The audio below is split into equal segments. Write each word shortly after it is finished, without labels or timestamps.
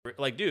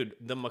like, dude,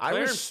 the I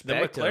McLaren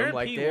respect them.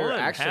 Like, they're P1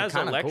 actually has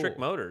kinda electric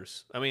cool.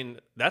 motors. I mean,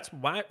 that's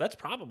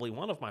probably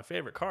one of my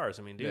favorite cars.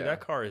 I mean, dude, Yeah.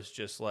 that car is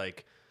just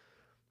like,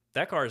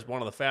 that car is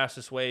one of the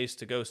fastest ways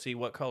to go see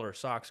what color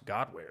socks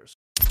God wears.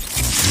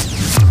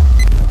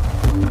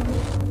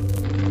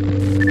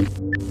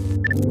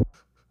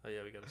 Oh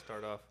yeah, we got to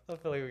start off. I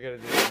feel like we gotta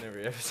do that in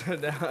every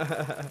episode now.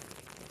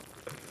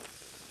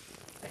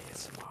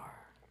 ASMR.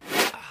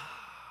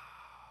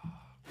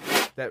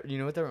 That, you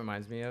know what that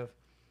reminds me of?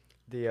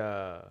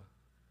 The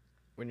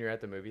when you're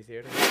at the movie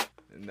theater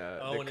and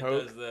the when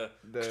Coke, it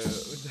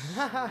does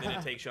then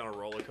it takes you on a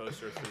roller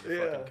coaster through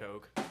the fucking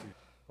Coke.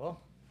 Well,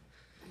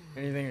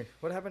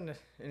 what happened?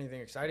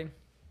 Anything exciting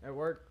at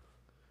work?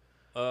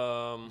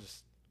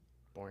 Just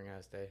boring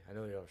ass day. I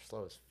know you're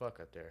slow as fuck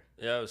up there.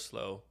 Yeah, it was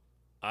slow.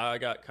 I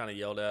got kind of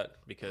yelled at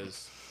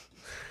because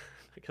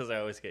I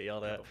always get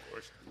yelled at. Of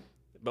course.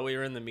 But we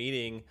were in the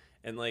meeting,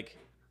 and like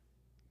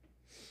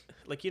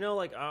I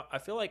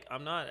feel like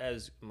I'm not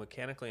as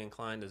mechanically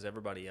inclined as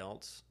everybody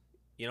else.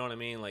 You know what I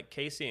mean? Like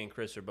Casey and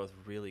Chris are both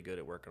really good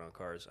at working on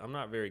cars. I'm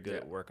not very good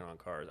at working on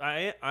cars.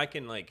 I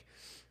can, like,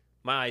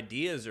 my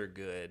ideas are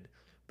good,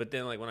 but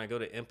then, like, when I go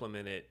to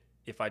implement it,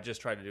 if I just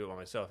try to do it by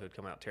myself, it would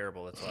come out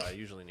terrible. That's why I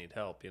usually need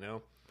help, you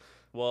know?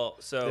 Well,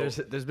 so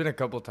there's been a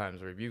couple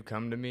times where you've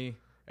come to me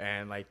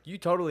and, like, you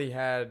totally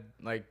had,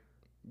 like,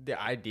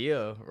 the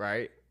idea,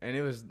 right? And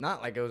it was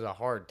not like it was a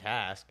hard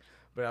task,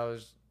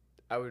 but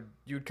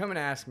you would come and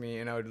ask me,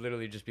 and I would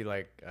literally just be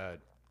like,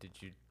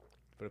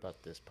 what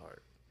about this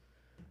part?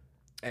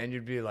 And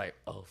you'd be like,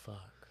 oh,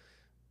 fuck.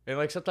 And,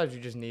 like, sometimes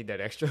you just need that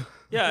extra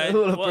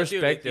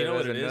perspective. Dude, you know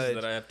what it as a is nudge.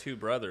 that I have two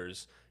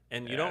brothers,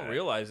 and you don't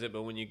realize it,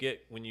 but when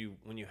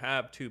you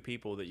have two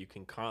people that you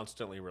can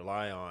constantly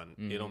rely on,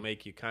 it'll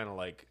make you kind of,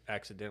 like,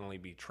 accidentally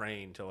be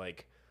trained to,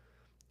 like,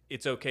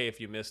 it's okay if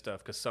you miss stuff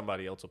because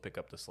somebody else will pick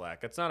up the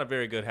slack. It's not a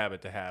very good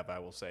habit to have, I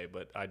will say,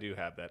 but I do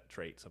have that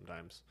trait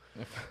sometimes.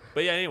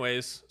 But yeah,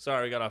 anyways,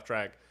 sorry, we got off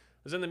track.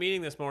 I was in the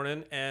meeting this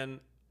morning, and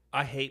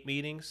I hate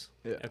meetings.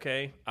 Yeah.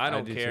 Okay, I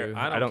don't care. Too.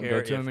 I don't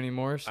care go to them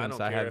anymore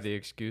since I have the the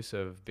excuse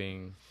of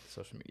being a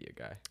social media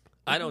guy.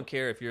 I don't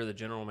care if you're the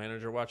general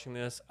manager watching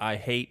this. I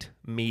hate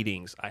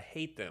meetings. I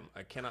hate them.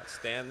 I cannot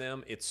stand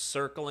them. It's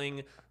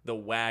circling the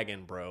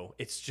wagon, bro.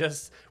 It's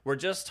just, we're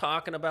just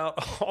talking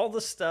about all the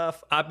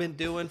stuff I've been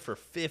doing for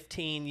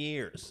 15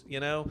 years,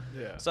 you know?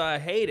 Yeah. So I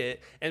hate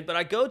it. But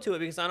I go to it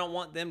because I don't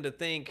want them to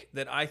think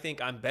that I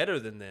think I'm better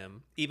than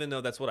them, even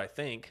though that's what I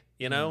think,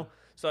 you know?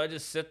 So I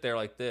just sit there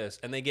like this,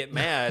 and they get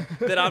mad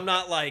that I'm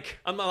not like,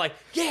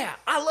 yeah,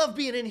 I love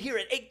being in here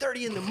at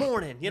 8:30 in the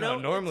morning, you know?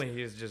 Normally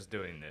he's just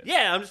doing this.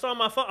 Yeah, I'm just on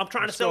my phone. I'm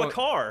trying to sell a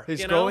car.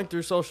 He's you scrolling know?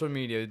 through social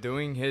media,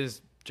 doing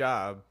his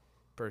job,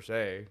 per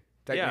se.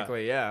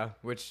 Technically, yeah.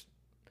 Which,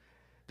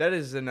 that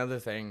is another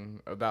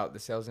thing about the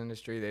sales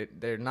industry.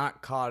 They're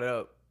not caught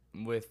up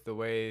with the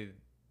way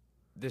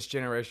this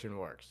generation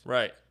works.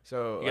 Right.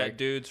 So, you got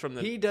dudes from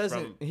the...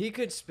 He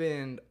could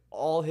spend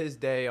all his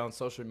day on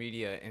social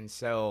media and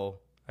sell...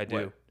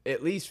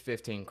 at least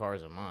 15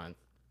 cars a month.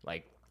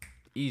 Like,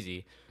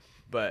 easy.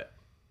 But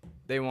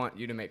they want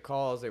you to make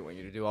calls. They want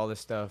you to do all this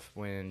stuff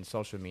when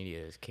social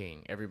media is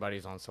king.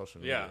 Everybody's on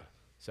social media. Yeah.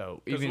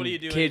 So even what do you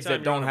do kids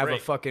that don't have a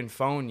break? fucking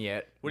phone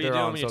yet, What are you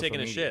doing when you're social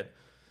taking a media. shit?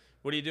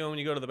 What are you doing when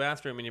you go to the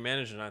bathroom and your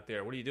manager's not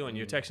there? What are you doing?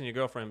 You're texting your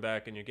girlfriend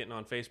back, and you're getting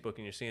on Facebook,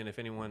 and you're seeing if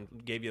anyone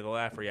gave you the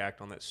laugh react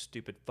on that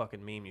stupid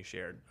fucking meme you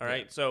shared. All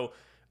right? So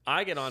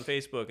I get on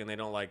Facebook, and they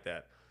don't like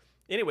that.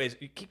 Anyways,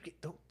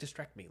 don't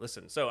distract me.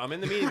 Listen, so I'm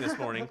in the meeting this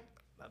morning.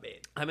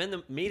 I'm in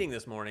the meeting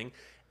this morning,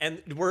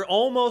 and we're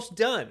almost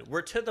done.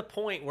 We're to the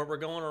point where we're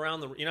going around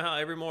the... You know how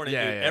every morning,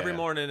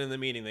 morning in the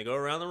meeting, they go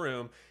around the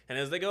room, and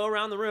as they go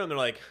around the room, they're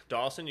like,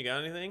 Dawson, you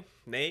got anything?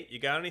 Nate, you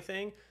got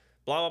anything?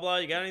 Blah, blah, blah,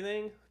 you got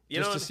anything?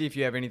 Just to see if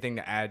you have anything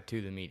to add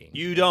to the meeting.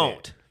 You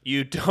don't.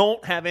 You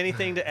don't have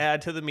anything to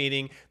add to the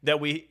meeting that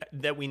we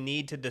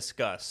need to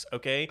discuss,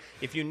 okay?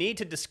 If you need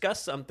to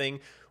discuss something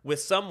with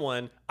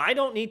someone, I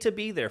don't need to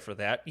be there for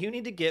that. You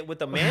need to get with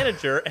the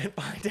manager and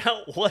find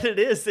out what it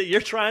is that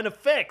you're trying to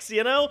fix,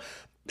 you know?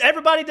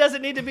 Everybody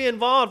doesn't need to be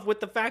involved with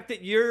the fact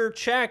that your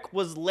check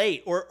was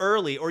late or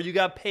early or you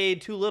got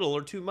paid too little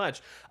or too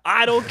much.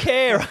 I don't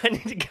care. I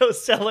need to go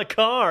sell a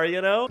car,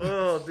 you know?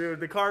 Oh,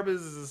 dude, the car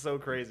business is so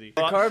crazy.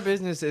 The car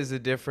business is a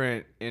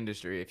different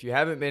industry. If you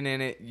haven't been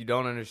in it, you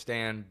don't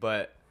understand,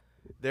 but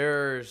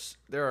there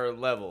are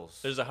levels.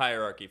 There's a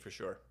hierarchy for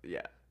sure.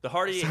 Yeah. The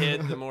harder you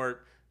hit, the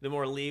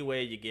more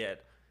leeway you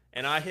get.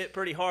 And I hit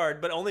pretty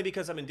hard, but only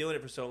because I've been doing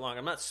it for so long.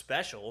 I'm not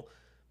special.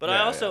 But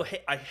I also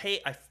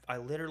hate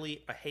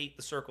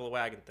the circle of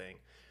wagon thing.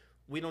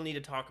 We don't need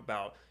to talk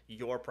about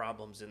your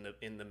problems in the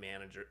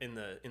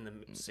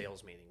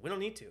sales meeting. We don't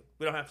need to.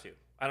 We don't have to.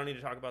 I don't need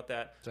to talk about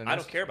that. I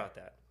don't care about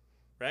that.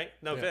 Right?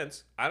 No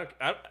offense.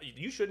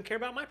 You shouldn't care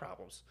about my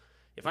problems.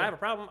 If I have a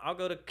problem, I'll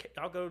go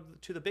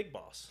to the big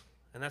boss.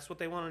 And that's what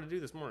they wanted to do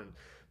this morning.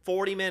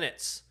 40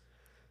 minutes.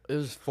 It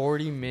was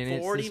 40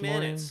 minutes. 40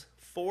 minutes.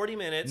 40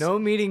 minutes. No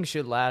meeting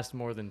should last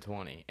more than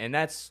 20. And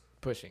that's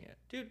pushing it.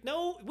 Dude,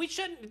 no, we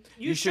shouldn't.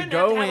 You should shouldn't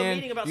go have to have in. a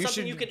meeting about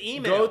something you can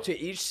email. Go to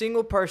each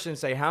single person.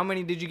 Say, how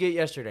many did you get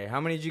yesterday? How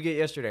many did you get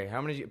yesterday?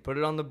 How many? Put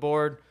it on the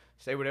board.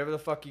 Say whatever the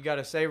fuck you got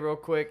to say real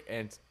quick,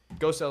 and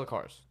go sell the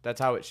cars. That's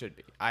how it should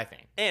be, I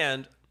think.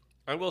 And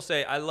I will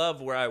say, I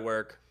love where I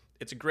work.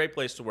 It's a great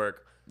place to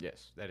work.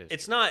 Yes, that is.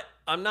 It's not.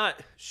 I'm not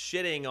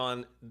shitting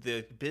on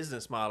the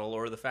business model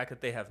or the fact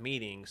that they have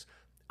meetings.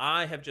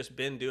 I have just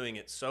been doing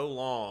it so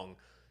long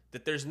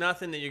that there's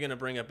nothing that you're going to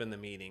bring up in the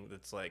meeting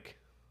that's like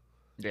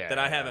that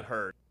I haven't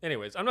heard.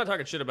 Anyways, I'm not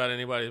talking shit about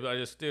anybody, but I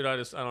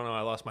don't know.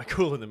 I lost my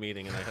cool in the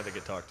meeting and I had to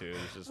get talked to. It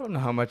was just, I don't know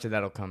how much of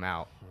that'll come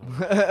out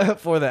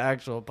for the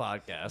actual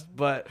podcast,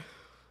 but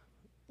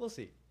we'll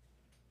see.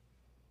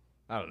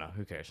 I don't know.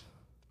 Who cares?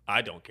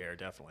 I don't care,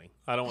 definitely.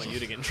 I don't want you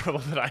to get in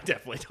trouble, but I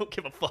definitely don't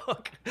give a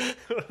fuck.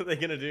 What are they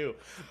going to do?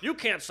 You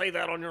can't say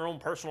that on your own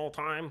personal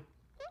time.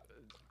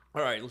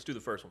 All right, let's do the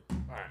first one.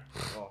 All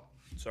right. Well,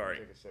 sorry.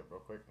 Take a sip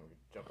real quick and we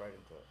jump right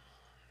into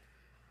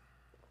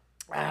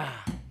it.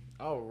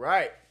 All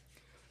right.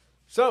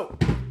 So,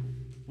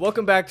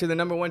 welcome back to the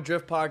 #1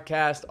 Drift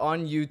Podcast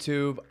on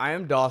YouTube. I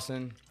am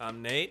Dawson.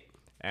 I'm Nate.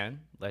 And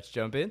let's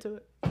jump into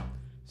it.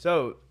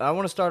 So, I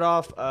want to start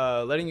off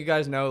letting you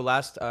guys know,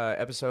 last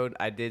episode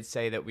I did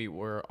say that we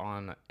were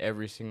on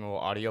every single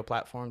audio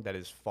platform. That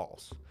is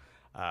false.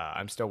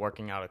 I'm still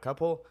working out a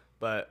couple,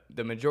 but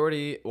the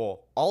majority,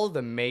 well, all of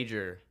the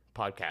major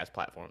podcast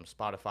platforms,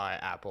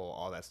 Spotify, Apple,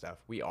 all that stuff,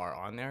 we are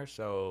on there.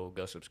 So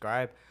go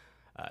subscribe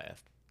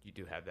if you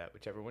do have that,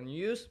 whichever one you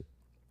use.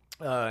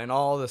 And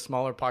all the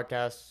smaller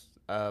podcast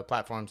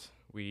platforms,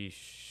 we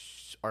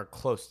are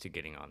close to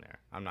getting on there.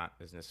 I'm not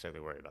necessarily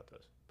worried about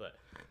those.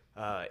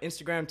 But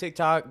Instagram,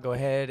 TikTok, go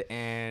ahead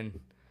and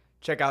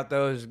check out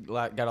those.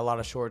 Got a lot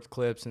of short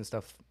clips and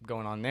stuff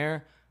going on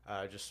there.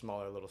 Just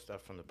smaller little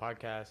stuff from the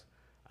podcast.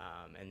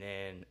 And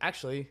then,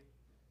 actually,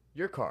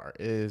 your car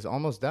is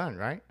almost done,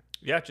 right?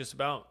 Yeah, just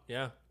about.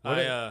 Yeah.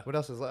 What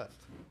else is left?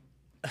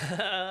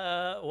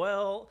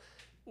 Well,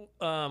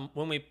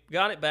 when we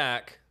got it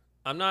back,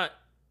 I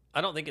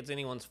don't think it's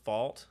anyone's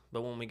fault,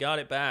 but when we got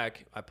it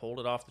back, I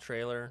pulled it off the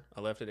trailer. I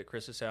left it at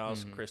Chris's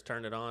house. Mm-hmm. Chris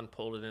turned it on,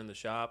 pulled it in the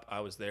shop.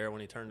 I was there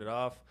when he turned it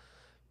off.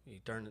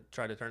 He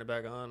tried to turn it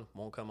back on,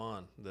 won't come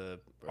on. The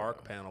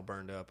arc panel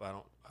burned up.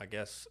 I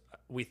guess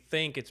we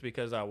think it's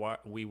because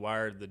we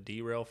wired the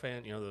derail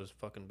fan, those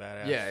fucking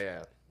badass.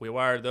 Yeah. We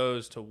wired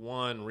those to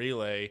one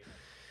relay.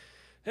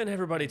 And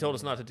everybody told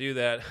us not to do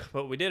that,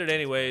 but we did it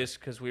anyways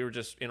because we were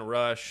just in a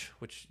rush,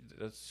 which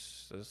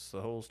that's the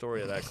whole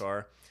story of that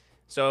car.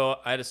 So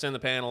I had to send the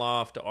panel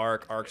off to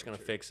ARC. ARC's going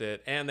to fix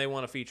it, and they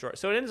want a feature.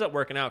 So it ends up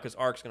working out because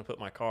ARC's going to put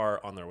my car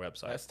on their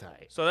website. That's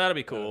tight. So that'll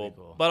be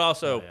cool. But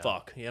also,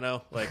 fuck,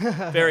 like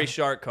very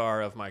shark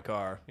car of my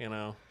car,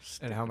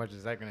 And how much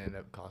is that going to end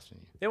up costing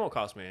you? It won't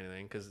cost me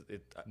anything because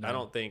I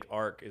don't think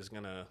ARC is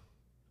going to.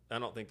 I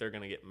don't think they're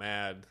going to get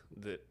mad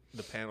that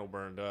the panel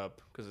burned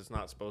up because it's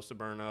not supposed to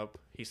burn up.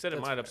 He said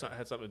it might have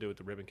had something to do with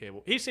the ribbon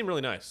cable. He seemed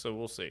really nice, so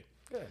we'll see.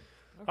 Good. Okay.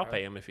 I'll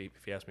pay him if he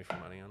asks me for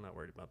money. I'm not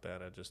worried about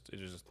that. It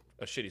was just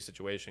a shitty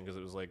situation because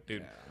it was like,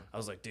 dude, I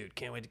was like, dude,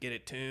 can't wait to get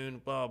it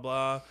tuned, blah,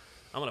 blah.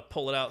 I'm going to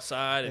pull it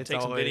outside and take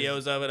some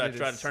videos of it. I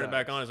tried to turn it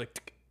back on. It's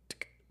like,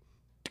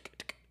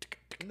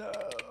 no.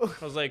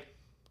 I was like,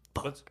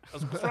 what's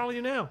wrong with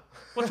you now?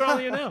 What's wrong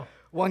with you now?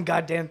 One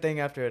goddamn thing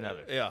after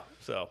another. Yeah,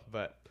 so.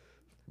 But.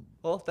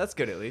 Well, that's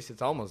good at least.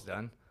 It's almost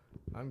done.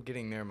 I'm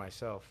getting there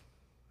myself.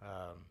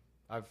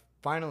 I've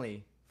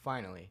finally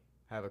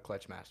have a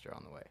clutch master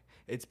on the way.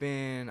 It's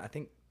been, I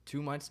think,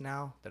 2 months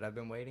now that I've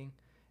been waiting.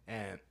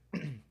 And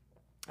I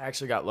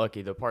actually got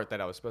lucky. The part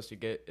that I was supposed to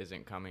get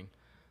isn't coming.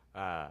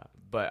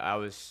 But I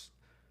was...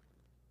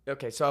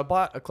 Okay, so I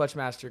bought a clutch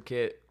master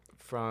kit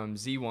from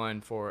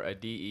Z1 for a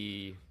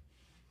DE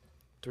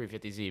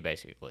 350Z,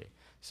 basically.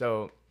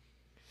 So...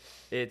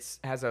 It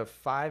has a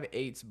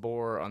 5/8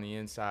 bore on the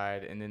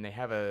inside, and then they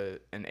have an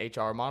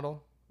HR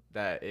model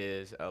that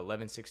is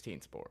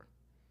 11/16 bore.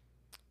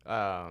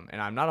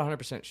 And I'm not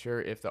 100%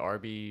 sure if the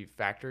RB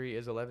factory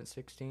is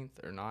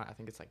 11/16 or not. I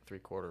think it's like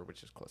 3/4,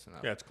 which is close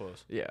enough. Yeah, it's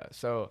close. Yeah.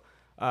 So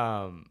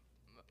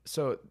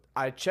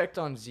I checked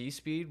on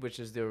Z-Speed, which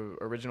is the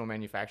original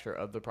manufacturer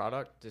of the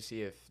product, to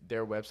see if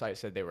their website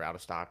said they were out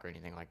of stock or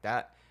anything like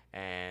that.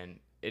 And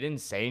it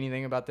didn't say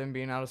anything about them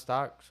being out of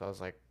stock. So I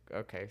was like,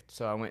 okay.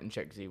 So I went and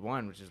checked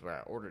Z1, which is where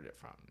I ordered it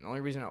from. The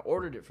only reason I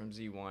ordered it from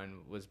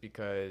Z1 was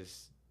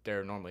because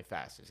they're normally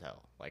fast as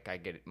hell. Like I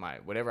get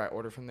whatever I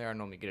order from there, I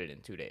normally get it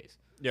in 2 days.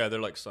 Yeah, they're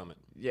like Summit.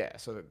 Yeah,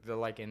 so they're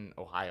like in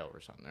Ohio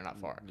or something. They're not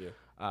far.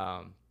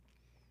 Yeah.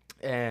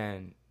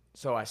 And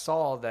so I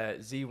saw that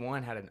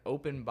Z1 had an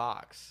open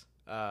box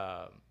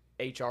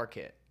HR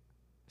kit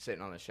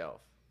sitting on the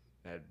shelf.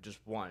 Just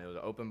one. It was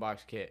an open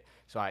box kit.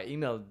 So I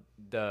emailed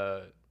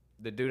the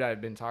dude I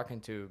had been talking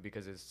to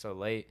because it's so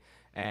late,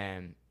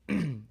 and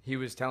he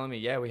was telling me,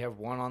 yeah, we have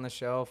one on the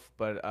shelf,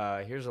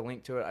 but here's a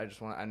link to it.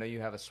 I know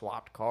you have a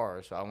swapped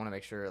car, so I want to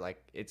make sure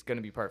like it's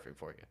gonna be perfect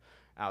for you.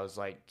 I was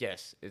like,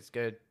 yes, it's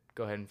good.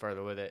 Go ahead and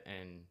further with it.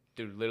 And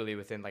dude, literally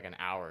within like an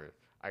hour,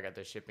 I got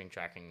the shipping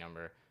tracking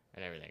number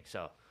and everything.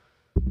 So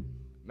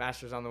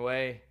master's on the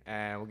way,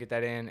 and we'll get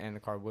that in, and the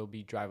car will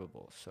be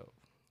drivable. So,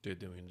 Dude,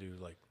 then we can do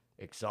like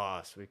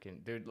exhaust. We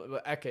can, dude.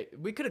 Okay,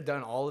 we could have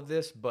done all of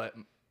this, but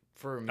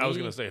for me, I was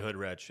gonna say hood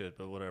rat shit,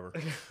 but whatever.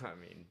 I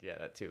mean, yeah,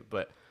 that too.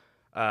 But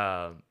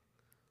I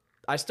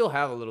still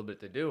have a little bit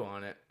to do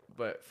on it.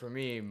 But for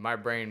me, my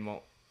brain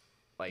won't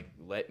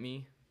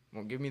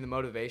won't give me the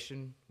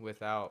motivation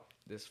without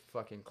this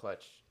fucking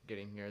clutch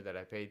getting here that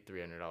I paid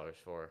 $300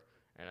 for,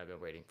 and I've been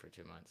waiting for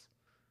 2 months.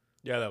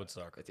 Yeah, that would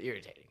suck. It's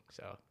irritating.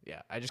 So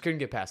yeah, I just couldn't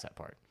get past that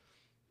part.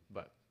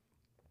 But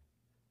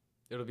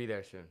it'll be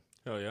there soon.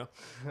 Oh yeah.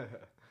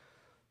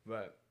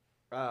 But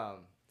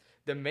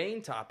the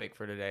main topic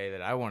for today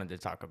that I wanted to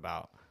talk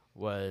about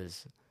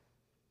was,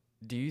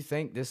 do you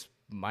think this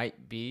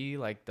might be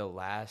like the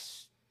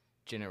last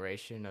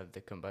generation of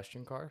the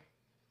combustion car?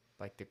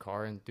 Like the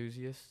car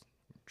enthusiasts?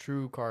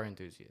 True car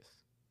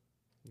enthusiasts?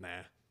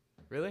 Nah.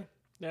 Really?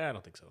 Yeah, I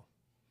don't think so.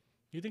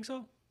 You think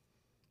so?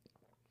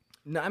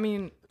 No, I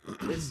mean,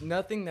 it's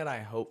nothing that I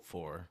hope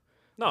for.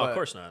 No, of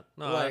course not.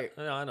 No, like,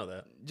 I know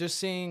that. Just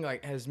seeing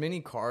like as many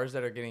cars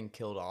that are getting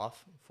killed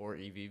off for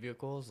EV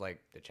vehicles,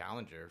 like the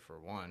Challenger for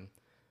one,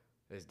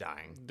 is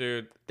dying.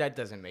 Dude, that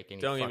doesn't make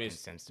any fucking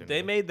sense to me.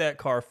 They made that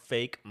car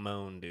fake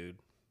moan, dude.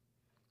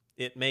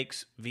 It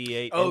makes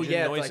V8 oh engine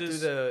yeah,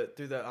 noises. Like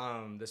through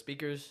the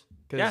speakers.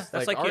 Yeah,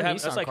 that's like having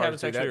sex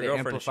with your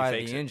girlfriend and she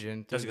fakes the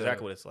engine. That's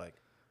exactly what it's like.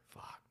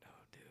 Fuck no,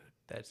 dude.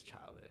 That's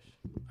childish.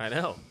 I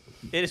know.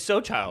 It is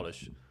so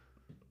childish.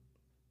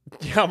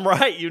 Yeah, I'm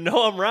right. You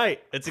know I'm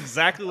right. It's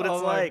exactly what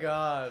it's like. Oh my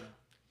god.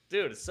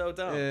 Dude, it's so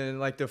dumb.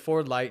 And like the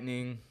Ford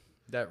Lightning,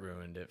 that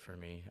ruined it for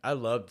me. I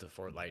loved the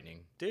Ford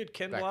Lightning. Dude,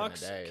 Ken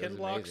Block's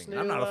new,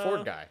 I'm not a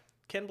Ford guy.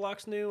 Ken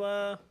Block's new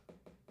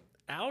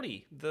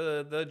Audi,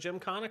 the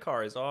Gymkhana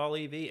car is all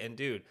EV, and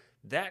dude,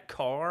 that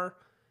car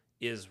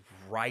is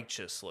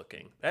righteous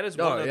looking. That is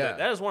one of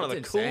the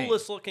insane.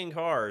 coolest looking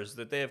cars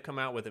that they have come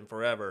out with in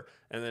forever,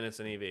 and then it's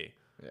an EV.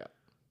 Yeah.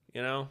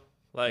 You know?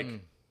 Like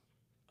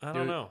I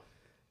don't know.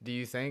 Do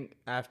you think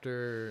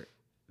after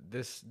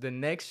the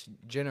next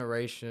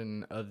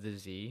generation of the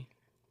Z,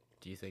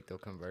 do you think they'll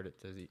convert it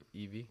to the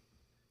EV?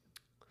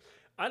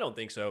 I don't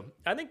think so.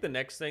 I think the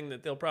next thing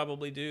that they'll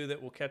probably do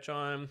that will catch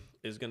on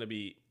is going to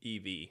be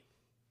EV.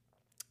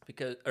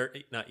 Or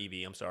not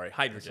EV, I'm sorry,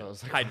 hydrogen.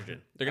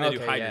 Hydrogen. They're going to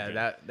do hydrogen.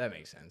 Yeah, that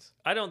makes sense.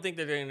 I don't think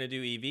they're going to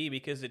do EV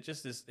because it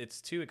just is.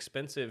 It's too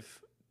expensive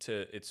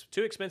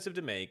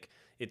to make.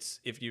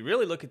 If you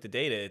really look at the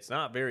data, it's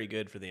not very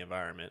good for the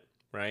environment,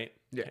 right?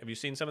 Yeah. Have you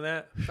seen some of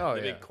that? Oh,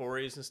 the big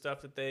quarries and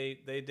stuff that they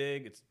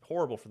dig. It's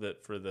horrible for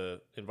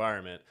the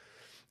environment.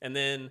 And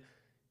then,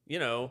 you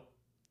know,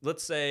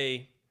 let's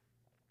say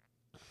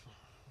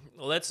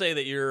that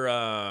you're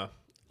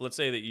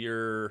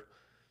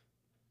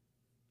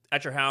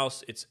at your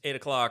house. It's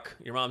 8:00.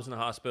 Your mom's in the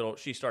hospital.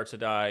 She starts to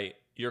die.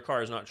 Your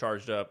car is not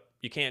charged up.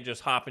 You can't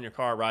just hop in your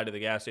car, ride to the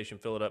gas station,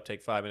 fill it up,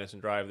 take 5 minutes,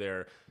 and drive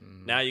there.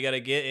 Now you got to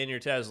get in your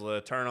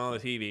Tesla, turn on the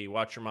TV,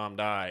 watch your mom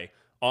die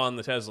on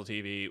the Tesla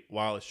TV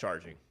while it's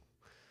charging.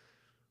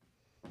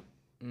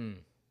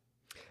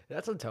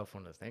 That's a tough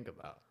one to think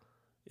about.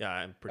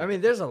 Yeah, I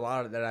mean, there's a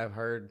lot that I've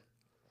heard,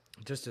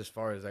 just as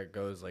far as that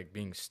goes, like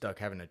being stuck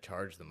having to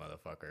charge the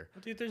motherfucker.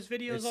 Dude, there's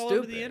videos all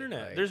over the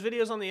internet. Like, there's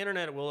videos on the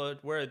internet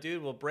where a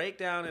dude will break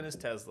down in his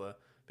Tesla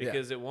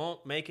because it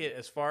won't make it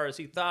as far as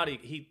he thought.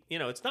 He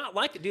it's not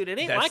like it, dude. It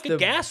ain't like a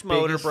gas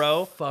motor,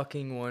 bro.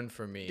 Fucking one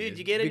for me, dude.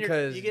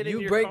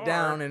 You break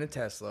down in a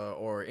Tesla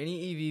or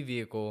any EV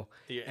vehicle,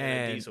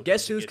 and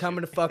guess who's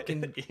coming to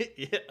fucking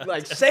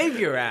save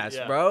your ass,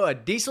 bro? A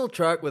diesel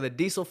truck with a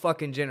diesel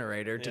fucking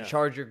generator to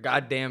charge your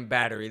goddamn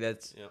battery.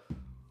 That's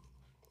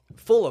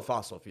full of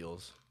fossil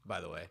fuels,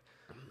 by the way.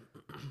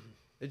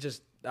 It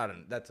just,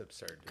 that's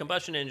absurd. Dude.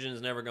 Combustion engine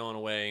is never going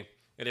away.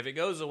 And if it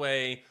goes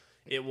away,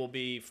 it will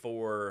be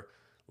for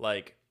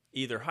like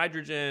either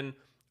hydrogen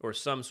or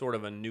some sort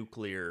of a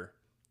nuclear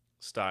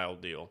style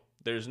deal.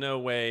 There's no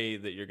way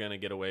that you're going to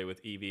get away with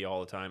EV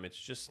all the time. It's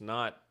just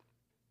not.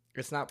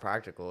 It's not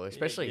practical,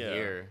 especially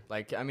here.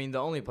 Like, I mean, the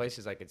only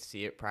places I could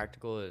see it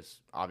practical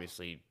is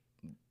obviously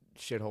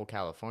shithole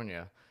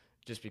California.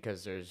 Just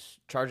because there's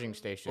charging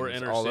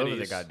stations all over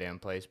the goddamn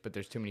place, but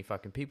there's too many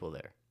fucking people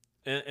there.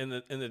 And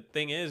the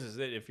thing is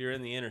that if you're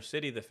in the inner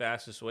city, the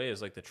fastest way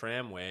is like the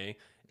tramway.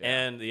 Yeah.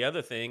 And the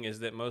other thing is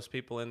that most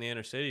people in the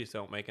inner cities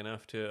don't make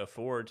enough to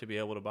afford to be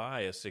able to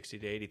buy a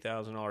 $60,000 to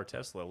 $80,000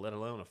 Tesla, let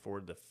alone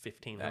afford the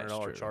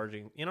 $1,500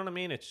 charging. You know what I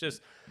mean? It's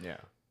just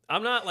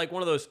I'm not like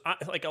one of those.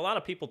 Like a lot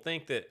of people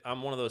think that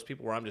I'm one of those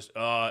people where I'm just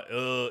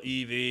EV.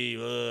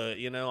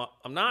 You know,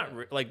 I'm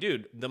not like,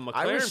 dude. The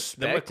McLaren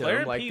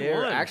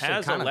P1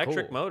 has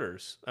electric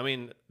motors. I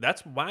mean,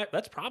 that's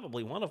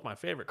probably one of my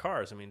favorite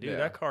cars. I mean, dude,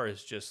 that car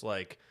is just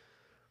like.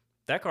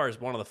 That car is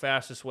one of the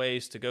fastest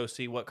ways to go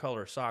see what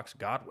color socks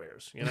God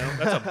wears. You know,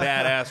 that's a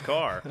badass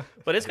car.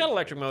 But it's got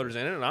electric motors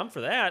in it, and I'm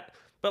for that.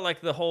 But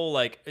like the whole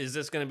is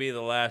this going to be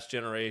the last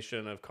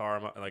generation of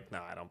car? Like,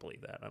 no, I don't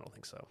believe that. I don't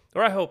think so,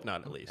 or I hope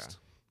not. At least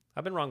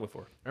I've been wrong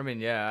before. I mean,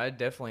 yeah, I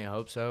definitely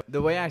hope so.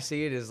 The way I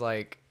see it is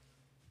like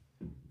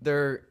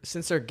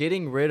since they're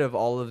getting rid of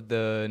all of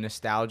the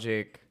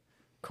nostalgic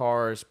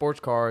cars, sports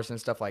cars, and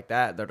stuff like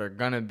that are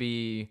gonna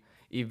be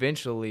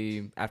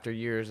eventually, after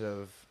years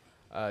of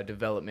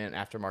development,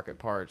 aftermarket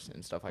parts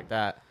and stuff like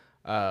that,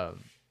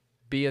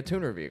 be a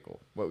tuner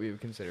vehicle, what we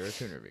would consider a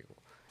tuner vehicle,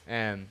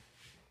 and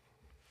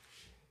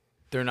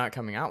they're not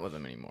coming out with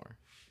them anymore.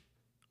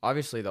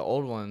 Obviously, the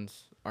old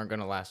ones aren't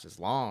gonna last as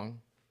long.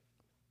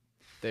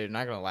 They're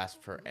not gonna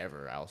last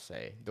forever. I'll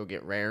say they'll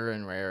get rarer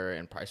and rarer,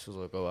 and prices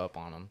will go up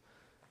on them.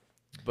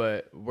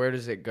 But where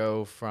does it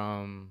go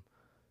from,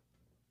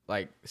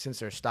 like, since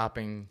they're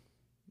stopping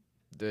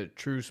the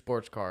true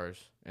sports cars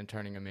and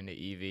turning them into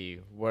EV,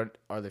 what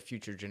are the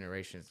future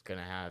generations going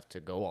to have to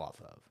go off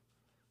of?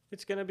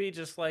 It's going to be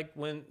just like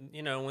when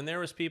there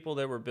was people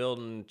that were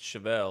building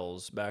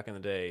Chevelles back in the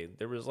day,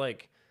 there was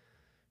like,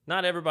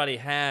 not everybody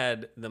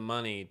had the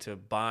money to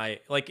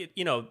buy, like,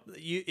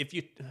 if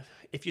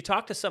you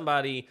talk to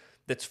somebody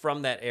that's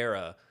from that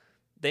era,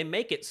 they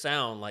make it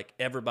sound like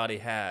everybody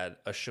had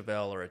a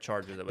Chevelle or a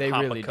Charger that would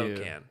hop a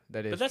Coke can.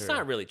 That is but that's true.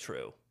 not really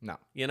true. No.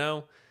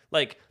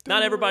 Like,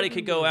 not everybody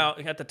could go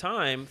out. At the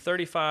time,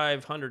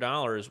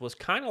 $3,500 was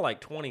kind of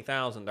like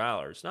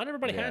 $20,000. Not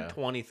everybody had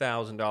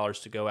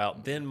 $20,000 to go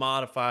out, then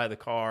modify the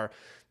car,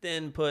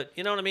 then put,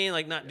 you know what I mean?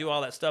 Like, not do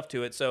all that stuff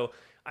to it. So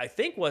I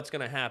think what's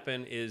going to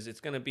happen is it's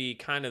going to be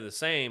kind of the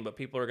same, but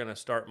people are going to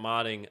start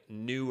modding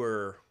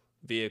newer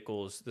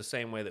vehicles the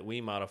same way that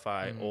we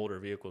modify older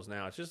vehicles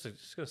now. It's just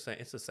gonna say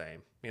it's the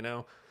same,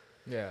 Yeah.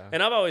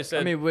 And I've always said,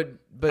 I mean,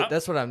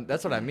 that's what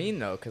I mean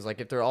though, because like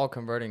if they're all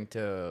converting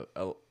to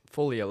a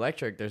fully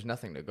electric, there's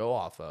nothing to go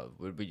off of.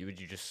 Would you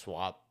just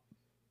swap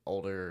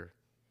older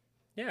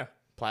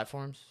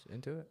platforms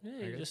into it?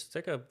 Yeah, you just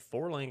stick a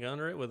 4-link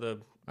under it with a.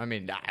 I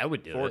mean, I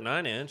would do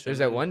 9-inch. There's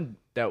that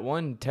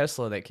one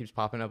Tesla that keeps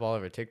popping up all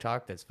over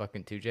TikTok that's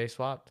fucking 2J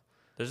swapped.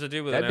 There's a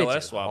dude with that an bitch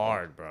LS is swap.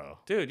 hard, bro.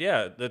 Dude,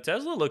 yeah, the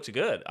Tesla looks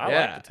good. I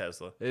like the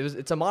Tesla.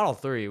 It's a Model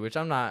 3, which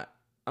I'm not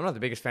the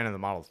biggest fan of the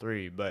Model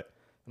 3, but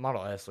the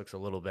Model S looks a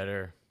little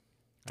better,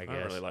 I guess. I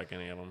don't really like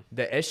any of them.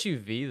 The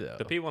SUV though,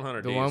 the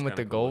P100D, the one with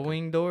the gold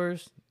wing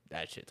doors,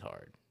 that shit's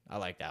hard. I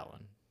like that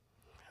one.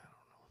 I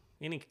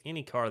don't know.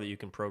 Any car that you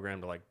can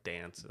program to like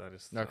dance, I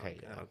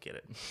don't get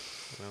it.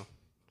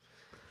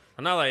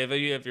 I'm not like,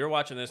 if you're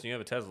watching this and you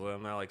have a Tesla,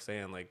 I'm not like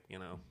saying like,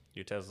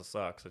 your Tesla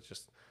sucks. It's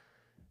just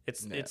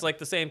it's like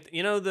the same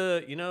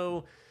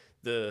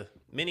the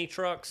mini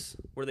trucks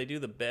where they do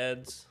the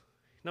beds.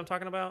 You know what I'm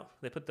talking about?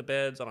 They put the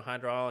beds on a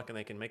hydraulic and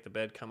they can make the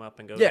bed come up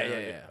and go down.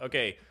 Yeah.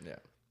 Okay. Yeah.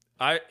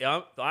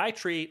 I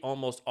treat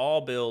almost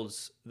all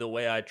builds the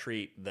way I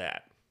treat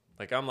that.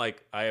 Like,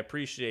 I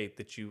appreciate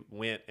that you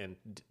went and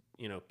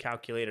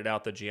calculated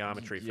out the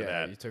geometry for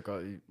that. You took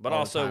but all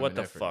also, the what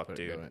the fuck,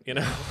 dude?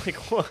 Like,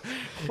 what?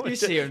 You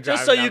see him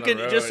just driving so you down can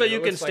the road, just so you it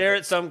can looks stare like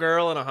at some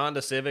girl in a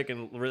Honda Civic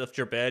and lift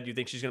your bed. You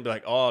think she's gonna be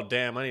like, "Oh,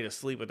 damn, I need to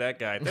sleep with that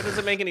guy." That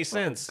doesn't make any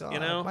sense, God,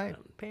 my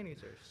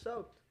panties are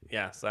soaked.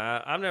 Yeah, so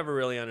I've never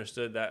really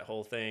understood that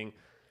whole thing,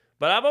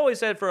 but I've always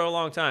said for a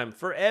long time,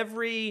 for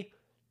every.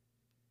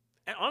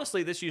 And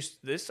honestly,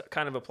 this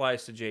kind of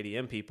applies to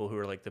JDM people who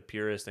are like the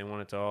purists. They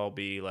want it to all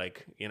be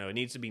like, it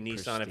needs to be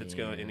Nissan if it's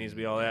going. It needs to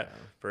be all that.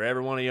 For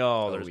every one of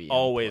y'all, there's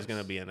always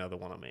going to be another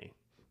one of me.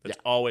 That's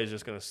always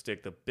just going to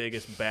stick the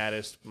biggest,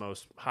 baddest,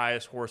 most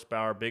highest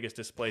horsepower, biggest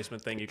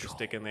displacement thing you can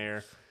stick in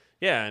there.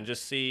 Yeah, and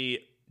just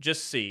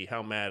see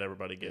how mad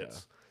everybody gets.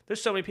 Yeah.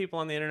 There's so many people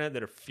on the internet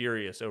that are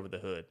furious over the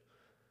hood,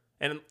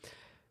 and.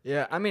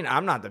 Yeah, I mean,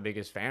 I'm not the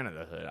biggest fan of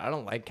the hood. I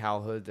don't like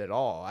cowl hoods at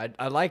all.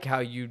 I like how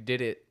you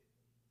did it.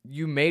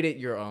 You made it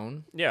your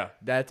own. Yeah.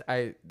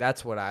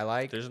 That's what I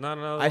like. There's not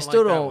another I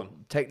still like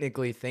don't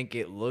technically think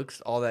it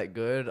looks all that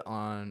good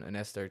on an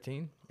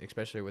S13,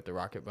 especially with the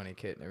Rocket Bunny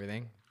kit and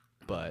everything.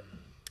 But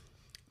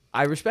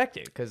I respect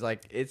it because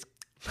like it's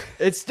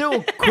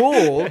still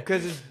cool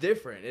because it's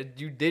different.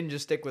 You didn't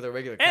just stick with a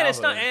regular. And it's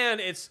hood. not.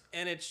 And it's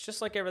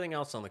just like everything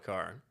else on the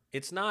car.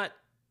 It's not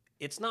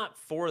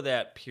for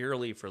that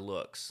purely for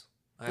looks.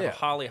 I have a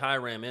Holley high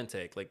ram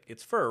intake. Like,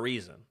 it's for a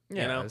reason.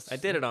 Yeah, I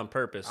did it on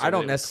purpose. So I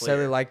don't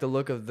necessarily like the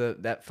look of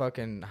that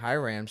fucking high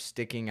ram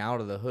sticking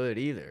out of the hood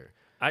either.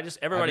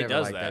 Everybody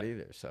does that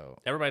either. So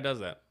everybody does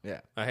that.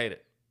 Yeah, I hate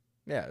it.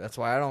 Yeah, that's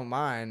why I don't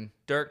mind.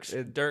 Dirk.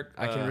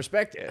 I can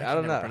respect it. I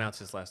don't know. Pronounce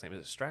his last name. Is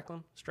it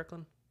Strickland? Is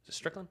it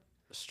Strickland?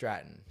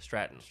 Stratton.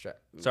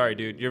 Sorry,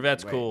 dude. Your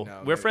vet's cool.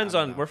 No, we're friends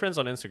on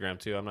Instagram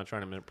too. I'm not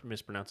trying to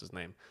mispronounce his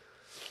name.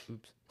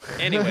 Oops.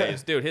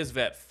 Anyways, dude, his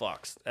vet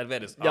fucks. That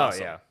vet is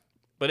awesome. Oh yeah.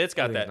 But it's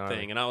got that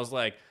thing, and I was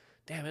like,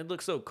 damn, it'd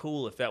look so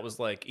cool if that was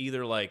like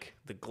either like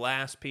the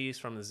glass piece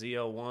from the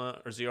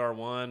ZL1 or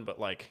ZR1, but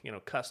like,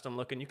 custom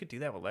looking. You could do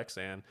that with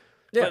Lexan.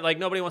 Yeah. But like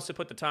nobody wants to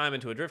put the time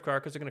into a drift car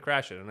because they're gonna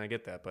crash it, and I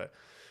get that, but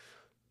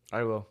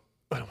I will.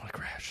 I don't want to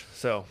crash.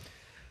 So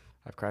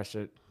I've crashed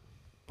it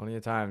plenty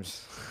of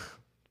times.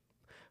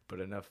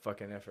 Put enough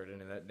fucking effort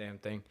into that damn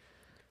thing.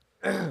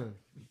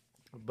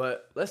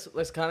 But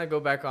let's kind of go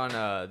back on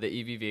the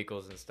EV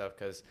vehicles and stuff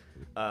because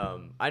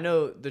I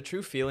know the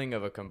true feeling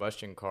of a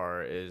combustion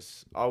car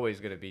is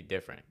always going to be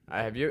different.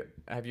 Have you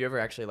ever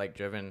actually like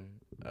driven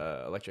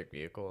electric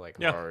vehicle, like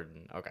Yeah. hard.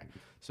 Okay,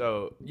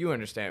 so you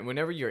understand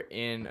whenever you're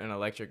in an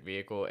electric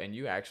vehicle and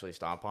you actually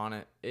stomp on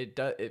it,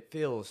 it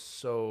feels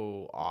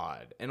so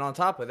odd. And on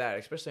top of that,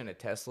 especially in a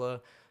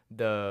Tesla,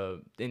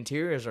 the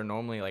interiors are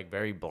normally like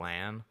very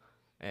bland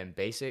and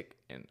basic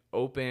and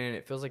open.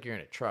 It feels like you're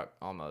in a truck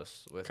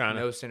almost with Kinda.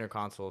 no center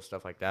console,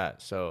 stuff like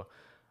that. So,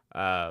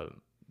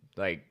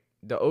 like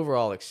the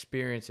overall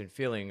experience and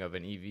feeling of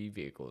an EV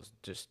vehicle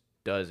just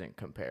doesn't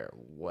compare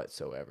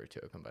whatsoever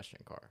to a combustion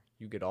car.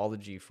 You get all the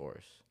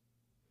G-force.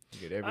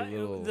 You get every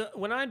little.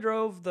 When I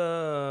drove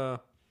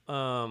the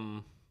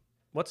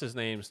what's his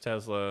name's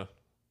Tesla,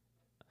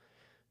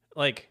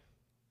 like,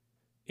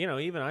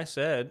 even I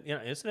said,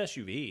 it's an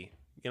SUV.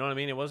 You know what I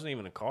mean? It wasn't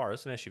even a car.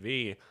 It's an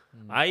SUV.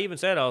 I even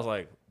said, I was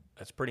like,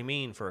 that's pretty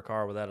mean for a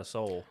car without a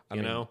soul. I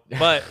you mean, know,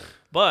 but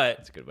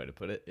that's a good way to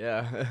put it.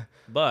 Yeah.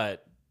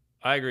 but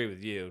I agree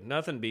with you.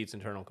 Nothing beats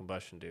internal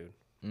combustion, dude.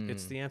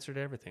 It's the answer to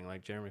everything,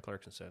 like Jeremy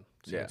Clarkson said.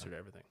 It's the answer to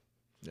everything.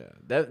 Yeah.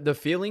 The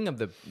feeling of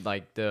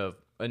the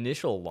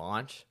initial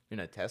launch in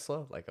a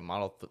Tesla, like a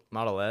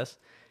Model S,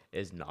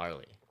 is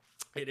gnarly.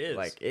 It is.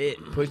 Like it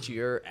puts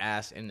your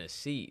ass in the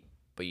seat,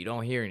 but you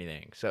don't hear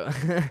anything. So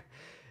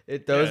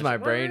it throws my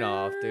brain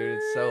off, dude.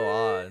 It's so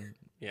odd.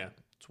 Yeah,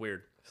 it's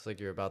weird. It's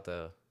like you're about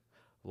to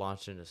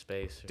launch into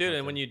space. Dude, something.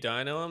 And when you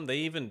dyno them, they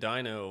even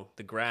dyno,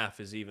 the graph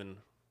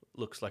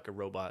looks like a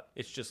robot.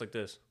 It's just like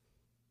this.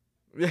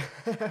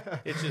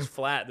 It's just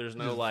flat. There's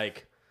no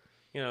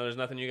there's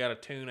nothing you got to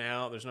tune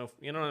out. There's no,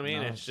 you know what I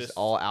mean? No, it's just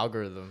all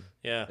algorithm.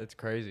 Yeah. It's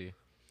crazy.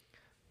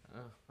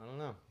 I don't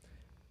know.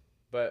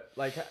 But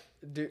like,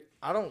 dude,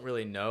 I don't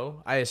really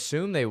know. I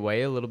assume they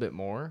weigh a little bit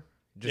more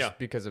just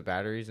because of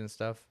batteries and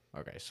stuff.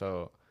 Okay.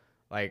 So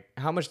like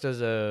how much does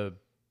would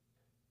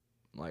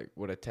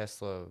a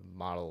Tesla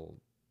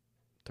Model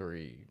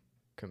 3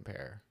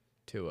 compare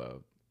to a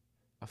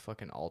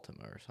fucking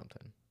Altima or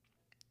something?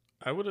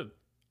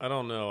 I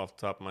don't know off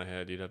the top of my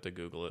head. You'd have to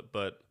Google it,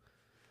 but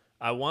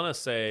I want to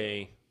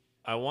say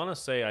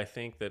I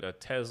think that a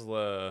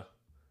Tesla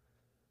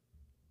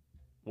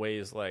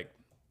weighs like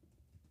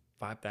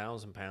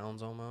 5,000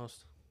 pounds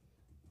almost.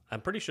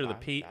 I'm pretty sure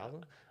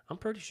 5,000? I'm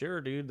pretty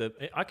sure, dude. That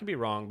I could be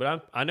wrong,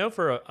 but I know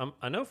for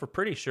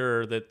pretty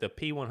sure that the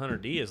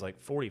P100D is like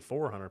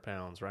 4,400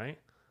 pounds, right?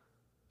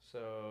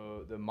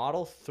 So the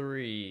Model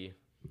 3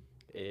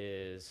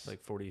 is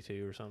like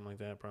 42 or something like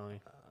that, probably.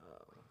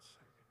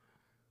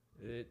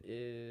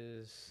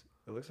 It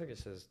looks like it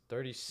says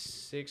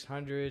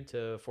 3,600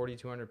 to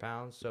 4,200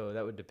 pounds. So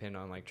that would depend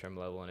on like trim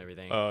level and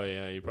everything. Oh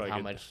yeah, you probably how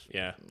get, much.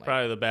 Yeah, like,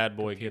 probably the bad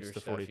boy gets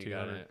the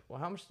 4,200. Well,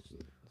 how much?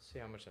 Let's see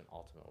how much an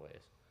Ultima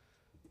weighs.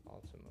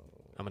 Ultima.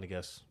 I'm gonna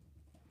guess.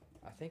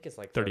 I think it's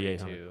like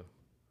 3,800.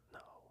 No.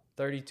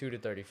 32 to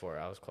 34.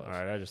 I was close. All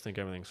right, I just think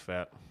everything's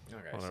fat.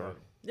 Okay, whatever. So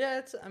yeah,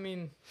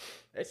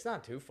 it's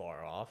not too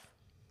far off.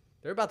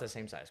 They're about the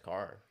same size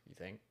car. You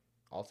think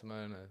Ultima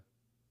and a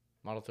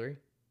Model 3?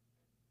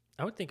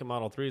 I would think a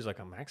Model 3 is like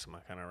a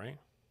Maxima kind of, right?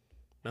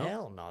 No?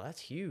 Hell no,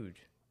 that's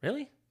huge.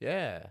 Really?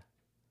 Yeah.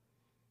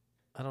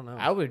 I don't know.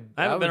 I haven't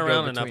been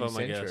around enough of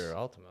them, I guess. Or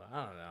Ultima.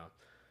 I don't know.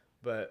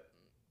 But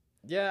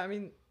yeah, I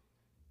mean,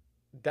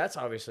 that's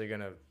obviously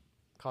going to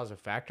cause a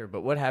factor.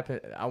 But what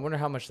happened? I wonder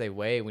how much they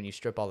weigh when you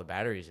strip all the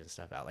batteries and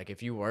stuff out. Like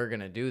if you were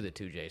going to do the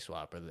 2J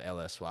swap or the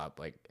LS swap,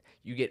 like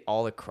you get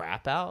all the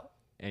crap out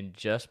and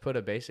just put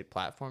a basic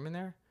platform in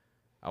there.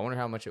 I wonder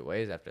how much it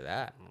weighs after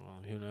that.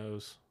 Well, who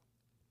knows?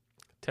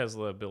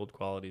 Tesla build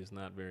quality is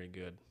not very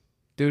good.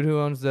 Dude who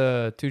owns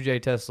the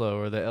 2J Tesla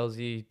or the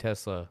LZ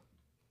Tesla,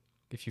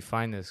 if you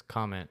find this,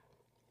 comment.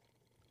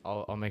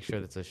 I'll make sure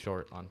that's a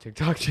short on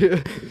TikTok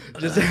too.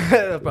 Just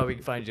I'll probably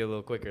find you a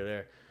little quicker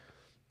there.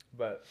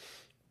 But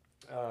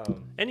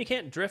and you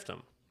can't drift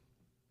them.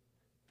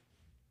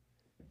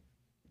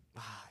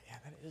 Yeah,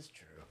 that is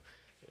true.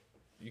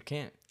 You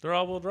can't. They're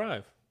all-wheel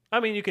drive. I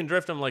mean, you can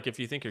drift them like if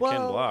you think you're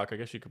Ken Block. I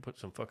guess you could put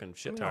some fucking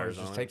shit tires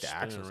on. Just take the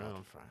axles out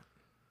the front.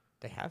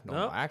 They have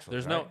no axles.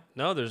 There's right?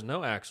 there's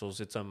no axles.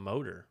 It's a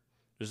motor.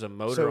 There's a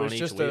motor on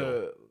each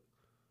wheel.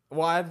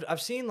 Well, I've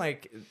seen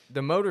like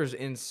the motors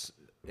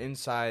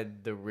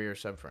inside the rear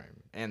subframe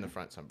and the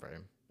front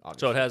subframe.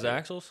 So it has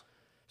axles.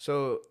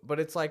 So, but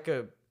it's like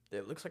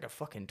it looks like a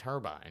fucking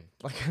turbine.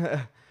 Like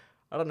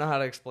I don't know how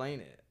to explain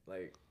it.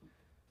 Like,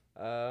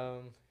 hold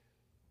on,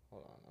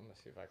 I'm gonna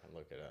see if I can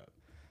look it up.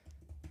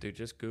 Dude,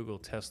 just Google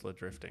Tesla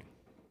drifting.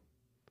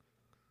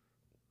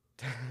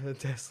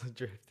 Tesla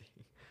drifting.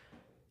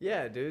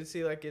 Yeah, dude.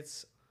 See, like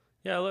it's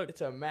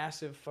it's a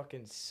massive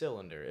fucking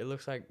cylinder. It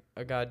looks like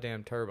a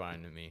goddamn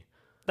turbine to me.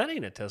 That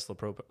ain't a Tesla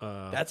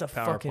that's a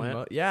power fucking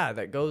plant.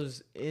 that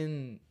goes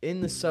in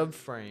the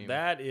subframe.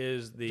 That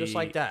is just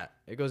like that.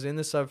 It goes in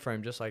the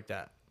subframe just like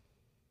that.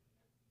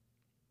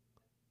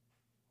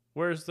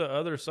 Where's the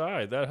other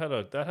side? That had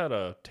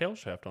a tail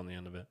shaft on the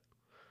end of it.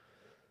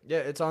 Yeah,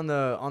 it's on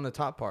the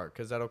top part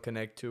because that'll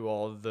connect to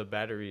all of the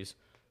batteries,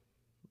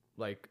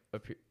 like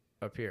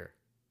up here,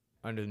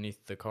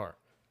 underneath the car.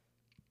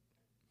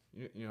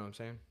 You know what I'm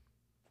saying?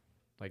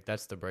 Like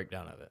that's the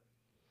breakdown of it.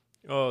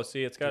 Oh,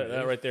 see, it's got Dude,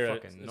 that right there.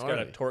 fucking It's got a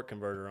gnarly. torque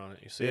converter on it.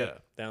 You see it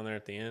down there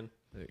at the end?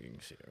 You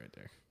can see it right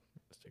there.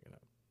 Stick it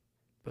up.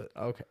 But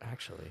okay,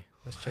 actually,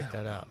 let's check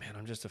that out. Man,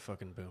 I'm just a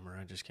fucking boomer.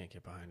 I just can't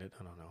get behind it.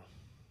 I don't know.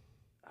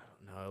 I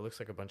don't know. It looks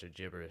like a bunch of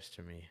gibberish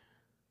to me.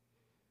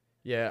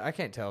 Yeah, I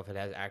can't tell if it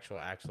has actual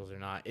axles or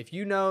not. If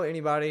you know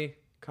anybody,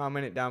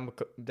 comment it down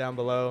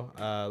below.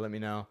 Let me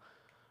know.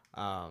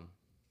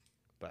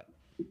 But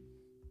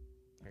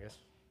I guess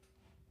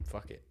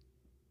fuck it.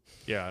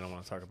 Yeah, I don't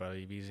want to talk about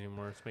EVs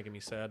anymore. It's making me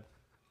sad.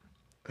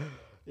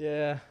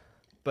 Yeah,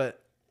 but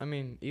I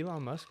mean,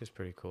 Elon Musk is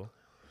pretty cool.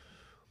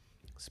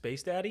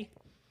 Space Daddy?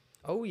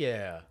 Oh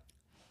yeah,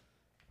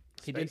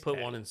 He did put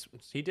one in.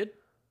 He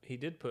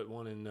did put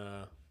one in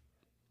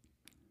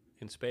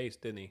space,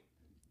 didn't he?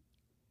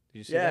 Did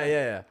you see that?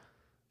 Yeah.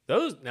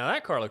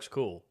 That car looks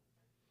cool.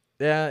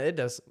 Yeah, it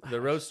does. The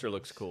Roadster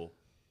looks cool.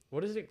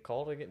 What is it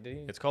called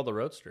again? It's called the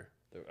Roadster.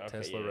 Okay,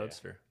 Tesla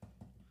Roadster.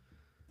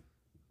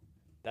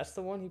 That's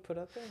the one he put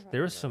up there.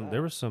 There was some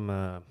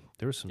Yeah,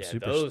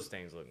 super. those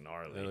things look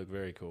gnarly. They look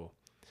very cool.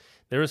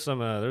 There was a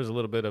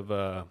little bit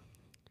of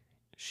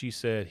she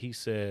said, he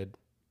said,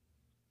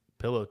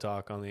 pillow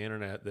talk on the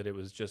internet that it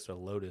was just a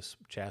Lotus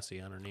chassis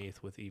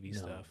underneath with EV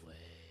stuff. Way.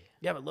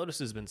 Yeah, but Lotus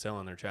has been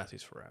selling their chassis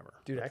forever.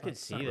 Dude, I could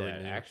It's see not really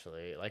that new.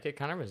 actually. Like it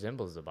kind of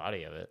resembles the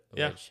body of it. The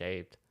Yeah. way it's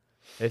shaped.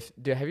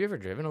 Have you ever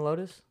driven a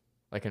Lotus?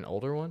 Like an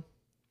older one?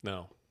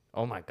 No.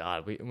 Oh my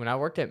god. When I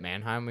worked at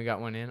Mannheim, we got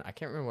one in. I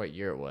can't remember what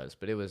year it was,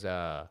 but it was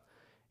that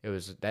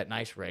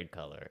nice red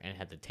color and it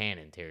had the tan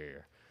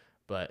interior.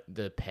 But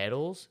the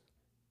pedals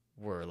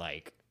were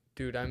like,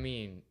 dude, I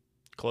mean,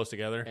 Close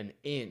together. an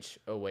inch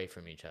away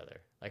from each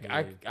other. Like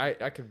Yeah.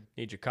 I could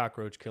Need your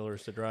cockroach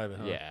killers to drive it,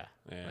 huh? yeah,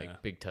 Yeah.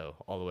 like big toe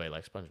all the way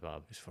like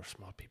SpongeBob. It's for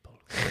small people.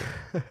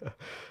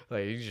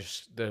 Like you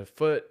just the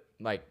foot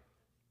like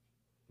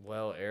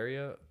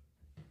area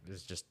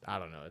is just I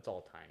don't know. It's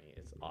all tiny.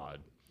 It's odd.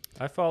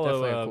 I follow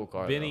Definitely a cool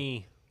car,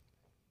 Benny.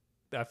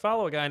 I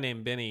follow a guy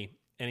named Benny,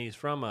 and he's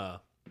from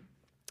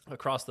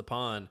across the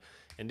pond.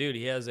 And dude,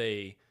 he has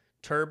a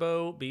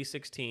turbo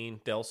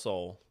B16 Del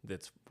Sol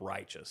that's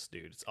righteous,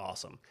 dude. It's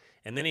awesome.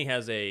 And then he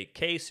has a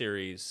K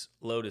series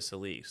Lotus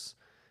Elise,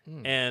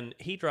 and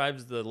he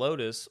drives the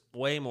Lotus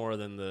way more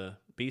than the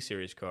B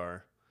series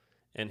car.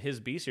 And his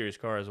B series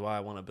car is why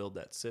I want to build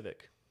that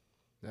Civic.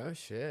 Oh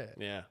shit.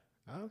 Yeah,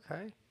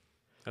 Okay.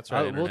 that's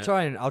right.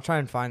 I'll try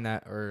and find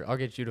that, or I'll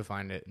get you to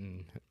find it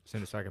and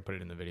send it so I can put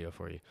it in the video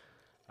for you.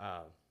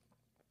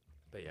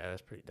 But yeah,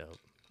 that's pretty dope.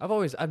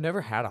 I've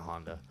never had a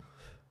Honda.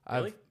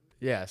 Really?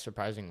 Yeah,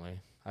 surprisingly,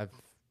 I've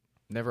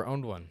never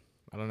owned one.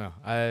 I don't know.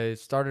 I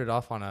started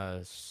off on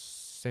a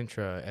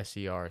Sentra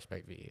SER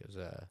Spec V. It was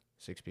a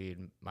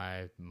 6-speed.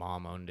 My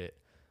mom owned it,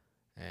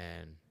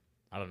 and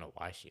I don't know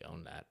why she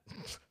owned that.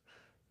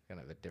 Kind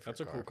of a different.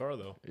 That's a cool car,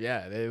 though.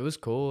 Yeah, it was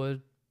cool.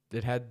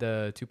 It had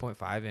the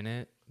 2.5 in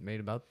it. Made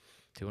about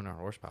 200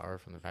 horsepower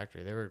from the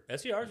factory. They were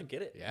SERs would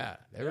get it.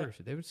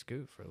 they would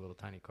scoot for a little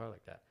tiny car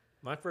like that.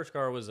 My first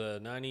car was a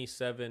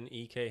 97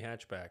 EK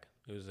hatchback.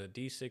 It was a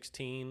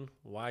D16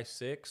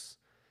 Y6,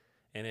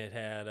 and it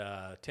had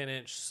a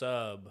 10-inch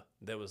sub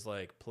that was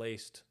like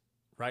placed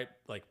right,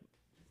 like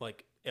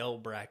L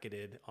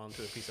bracketed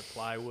onto a piece of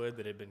plywood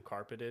that had been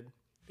carpeted.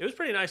 It was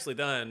pretty nicely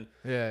done.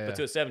 Yeah, But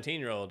to a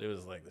 17-year-old, it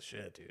was like the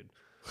shit, dude.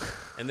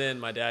 And then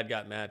my dad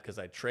got mad because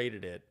I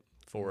traded it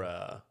for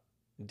a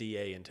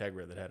DA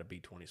Integra that had a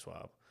B20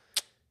 swap.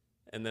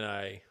 And then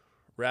I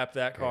wrapped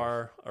that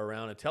car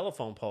around a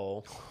telephone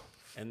pole.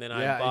 And then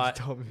I bought,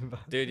 you told me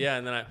about dude, yeah.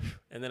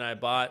 And then I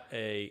bought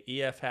a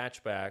EF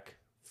hatchback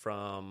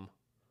from,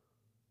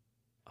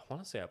 I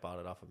want to say I bought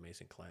it off of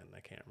Mason Clinton. I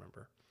can't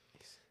remember.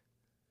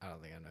 I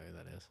don't think I know who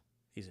that is.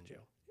 He's in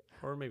jail,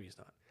 or maybe he's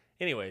not.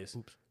 Anyways,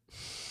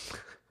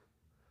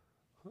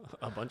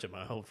 a bunch of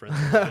my old friends.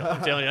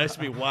 I'm telling you, I used to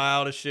be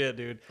wild as shit,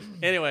 dude.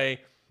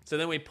 Anyway, so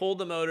then we pulled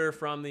the motor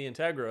from the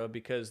Integra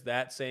because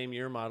that same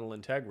year model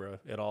Integra,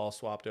 it all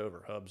swapped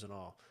over, hubs and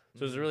all.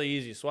 So it was a really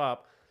easy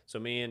swap. So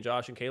me and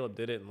Josh and Caleb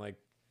did it in like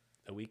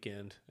a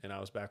weekend, and I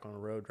was back on the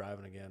road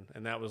driving again.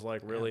 And that was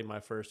like really my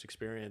first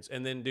experience.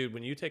 And then, dude,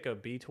 when you take a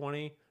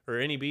B20 or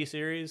any B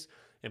series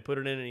and put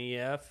it in an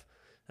EF,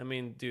 I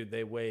mean, dude,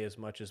 they weigh as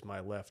much as my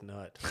left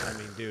nut. I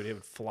mean, dude, it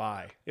would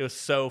fly. It was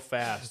so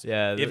fast.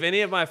 Yeah. If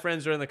any of my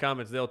friends are in the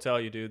comments, they'll tell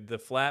you, dude, the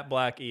flat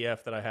black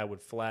EF that I had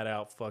would flat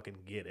out fucking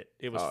get it.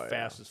 It was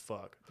fast as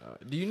fuck.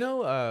 Do you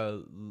know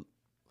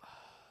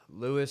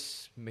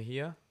Luis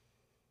Mejia?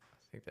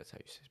 I think that's how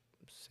you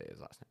say his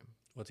last name.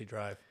 What's he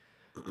drive?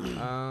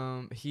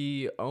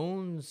 He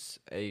owns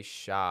a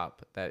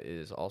shop that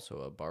is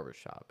also a barber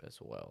shop as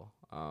well.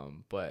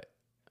 But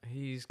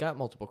he's got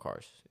multiple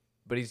cars.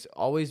 But he's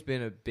always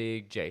been a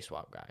big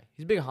J-Swap guy.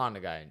 He's a big Honda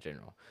guy in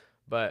general.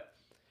 But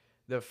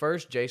the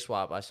first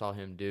J-Swap I saw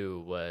him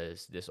do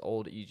was this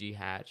old EG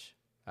hatch.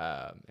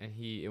 And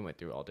it went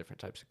through all different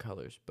types of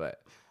colors.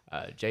 But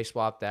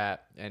J-Swapped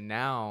that. And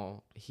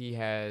now he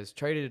has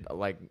traded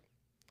like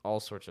all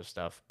sorts of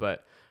stuff.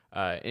 But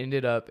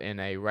ended up in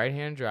a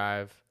right-hand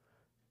drive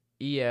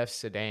EF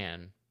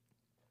sedan.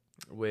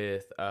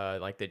 with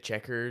like the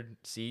checkered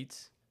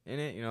seats in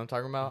it. You know what I'm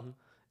talking about? Mhm.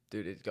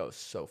 Dude, it goes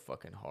so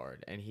fucking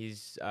hard. And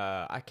he's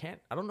I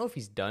don't know if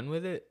he's done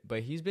with it,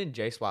 but he's been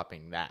J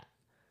swapping that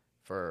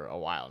for a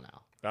while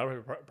now. That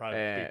would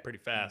probably be pretty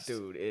fast.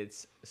 Dude,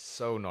 it's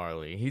so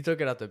gnarly. He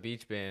took it out the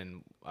beach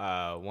bin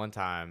one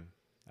time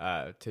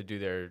to do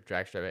their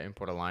drag strip at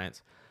Import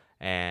Alliance,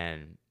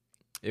 and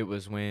it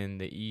was when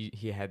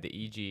he had the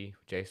EG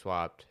J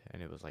swapped,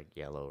 and it was like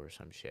yellow or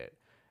some shit,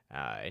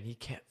 and he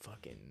kept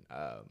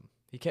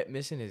he kept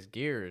missing his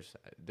gears.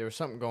 There was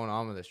something going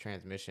on with his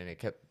transmission. It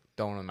kept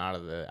throwing him out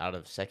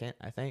of second.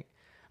 I think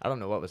I don't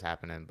know what was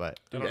happening, but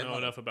I don't know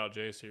enough about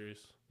J series.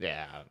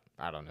 Yeah,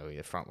 I don't know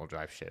either. Front wheel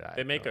drive shit.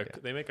 They make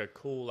a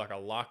cool like a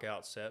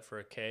lockout set for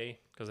a K,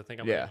 because I think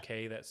I'm gonna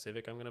K that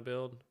Civic I'm gonna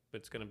build.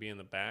 It's gonna be in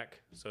the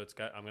back, so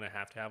I'm gonna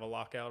have to have a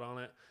lockout on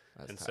it.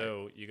 That's tight.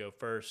 So you go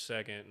first,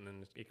 second, and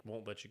then it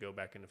won't let you go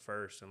back into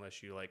first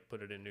unless you like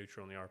put it in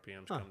neutral and the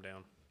RPMs come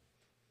down.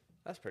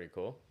 That's pretty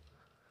cool.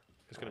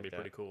 It's gonna be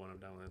pretty cool when I'm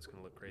done with it. It's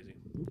gonna look crazy.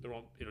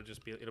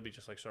 It'll be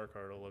just like Star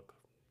Car. It'll look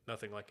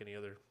nothing like any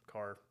other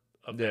car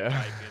of that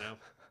type. You know,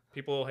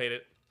 people will hate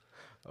it.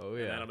 Oh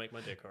yeah, and that'll make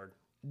my dick hard.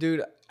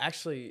 Dude,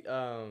 actually,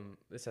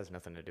 this has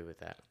nothing to do with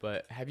that.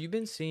 But have you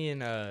been seeing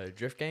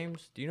Drift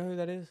Games? Do you know who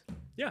that is?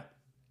 Yeah.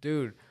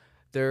 Dude,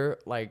 they're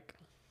like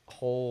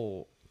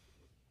whole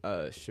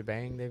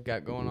shebang they've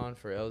got going on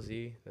for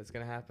LZ that's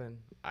gonna happen.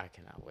 I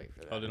cannot wait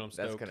for that. Oh, dude, I'm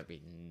stoked. That's gonna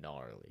be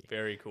gnarly.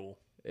 Very cool.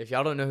 If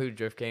y'all don't know who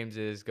Drift Games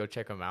is, go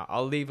check them out.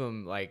 I'll leave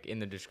them like in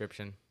the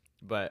description.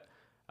 But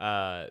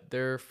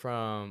they're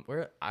from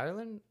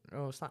Ireland?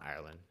 No, it's not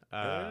Ireland.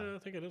 I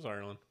think it is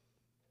Ireland.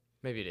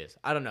 Maybe it is.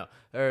 I don't know.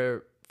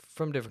 They're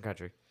from a different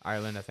country.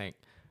 Ireland, I think.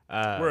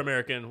 We're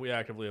American. We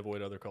actively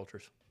avoid other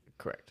cultures.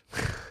 Correct.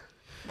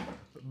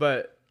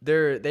 But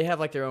they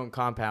have like their own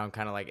compound,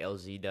 kind of like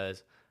LZ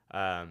does.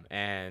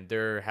 And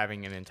they're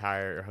hosting an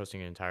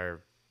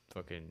entire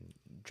fucking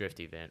drift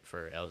event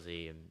for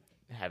LZ and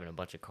having a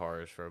bunch of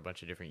cars for a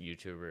bunch of different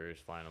YouTubers,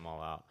 flying them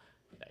all out.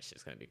 That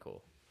shit's going to be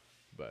cool.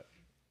 But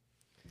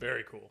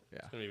very cool. Yeah.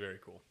 It's going to be very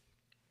cool.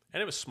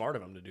 And it was smart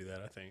of them to do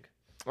that, I think.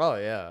 Oh,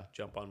 yeah.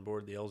 Jump on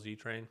board the LZ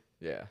train.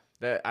 Yeah.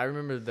 I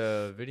remember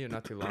the video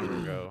not too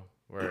long ago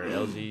where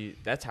LZ,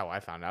 that's how I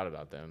found out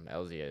about them.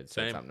 LZ had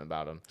said something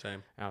about them.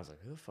 Same. And I was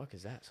like, who the fuck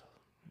is that? So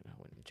I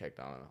went and checked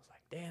on it. And I was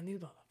like, damn, these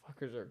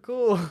motherfuckers are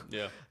cool.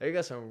 Yeah. They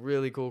got some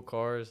really cool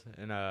cars.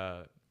 And,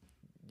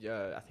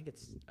 yeah, I think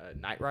it's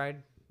Night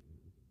Ride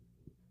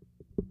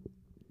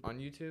on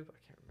YouTube. I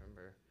can't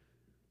remember.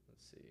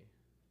 Let's see.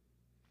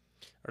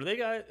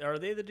 Are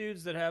they the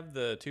dudes that have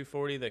the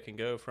 240 that can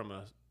go from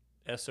a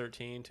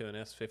S13 to an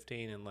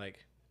S15 and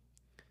like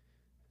a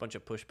bunch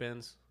of push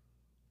pins?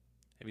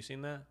 Have you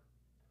seen that?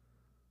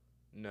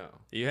 No.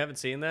 You haven't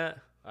seen that?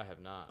 I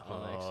have not. I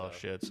don't think so.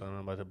 Shit, son.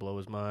 I'm about to blow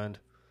his mind.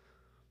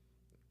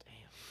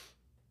 Damn.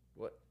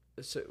 What?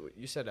 So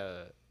you said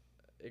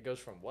it goes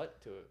from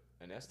what to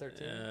an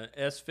S13?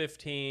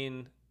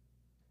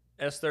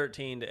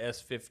 S13 to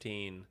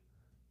S15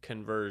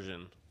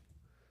 conversion.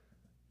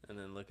 And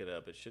then look it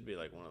up. It should be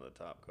like one of the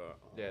top cars.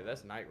 Yeah,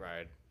 that's Night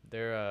Ride.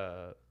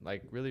 They're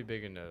like really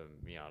big into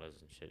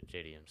Miatas and shit,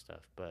 JDM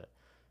stuff, but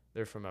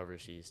they're from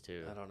overseas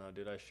too. I don't know,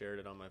 dude. I shared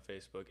it on my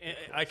Facebook.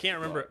 I can't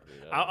remember.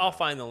 I'll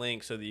find the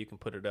link so that you can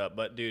put it up.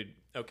 But dude,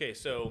 okay,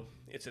 so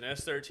it's an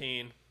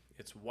S13.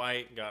 It's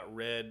white, got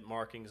red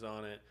markings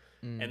on it,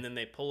 and then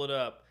they pull it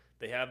up.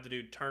 They have the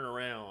dude turn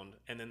around,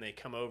 and then they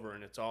come over,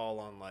 and it's all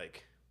on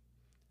like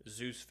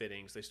Zeus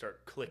fittings. They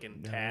start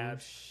clicking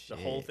tabs. The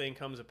whole thing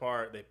comes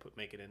apart. They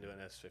make it into an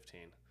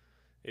S15.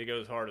 It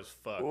goes hard as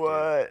fuck.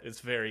 What? Dude. It's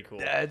very cool.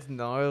 That's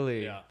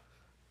gnarly. Yeah.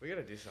 We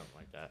gotta do something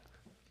like that.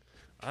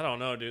 I don't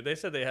know, dude. They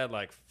said they had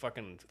like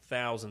fucking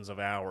thousands of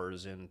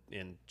hours in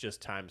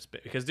just time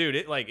spent. Because, dude,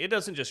 it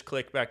doesn't just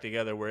click back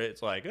together where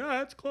it's like, oh,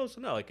 that's close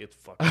enough. Like, it's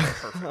fucking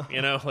perfect.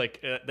 You know,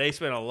 like they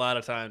spent a lot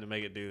of time to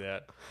make it do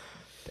that.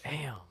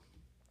 Damn.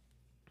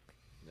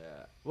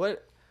 Yeah.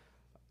 What?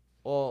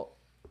 Well,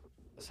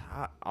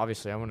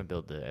 obviously, I want to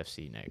build the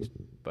FC next.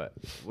 But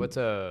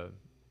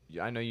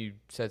I know you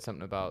said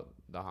something about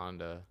the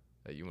Honda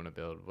that you want to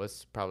build.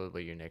 What's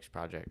probably your next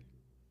project?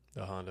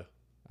 The Honda.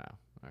 Oh,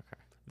 okay.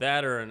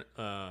 That or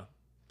I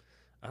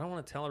don't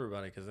want to tell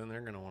everybody because then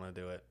they're going to want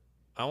to do it.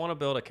 I want to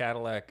build a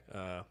Cadillac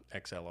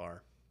XLR.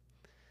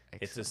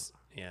 It's just,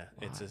 yeah,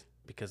 why? It's just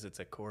because it's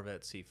a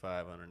Corvette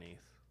C5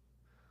 underneath.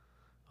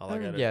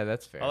 Yeah,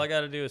 that's fair. All I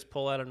got to do is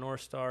pull out a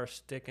North Star,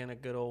 stick in a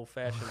good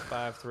old-fashioned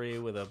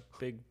 5.3 with a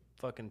big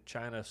fucking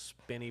China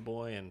spinny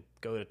boy, and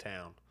go to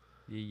town.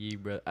 Yeah,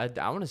 bro. I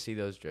want to see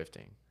those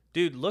drifting.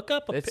 Dude, look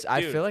up a picture.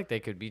 I feel like they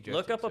could be drifting.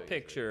 Look up a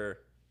picture.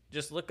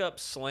 Just look up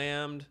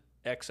slammed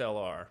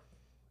XLR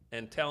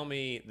and tell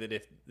me that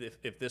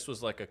if this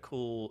was like a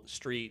cool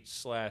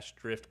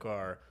street/drift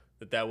car,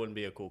 that wouldn't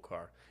be a cool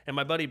car. And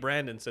my buddy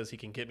Brandon says he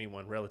can get me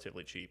one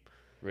relatively cheap.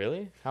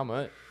 Really? How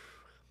much?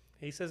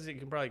 He says you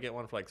can probably get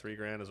one for like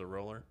 $3,000 as a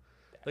roller.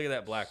 Look at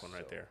that black one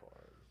right there.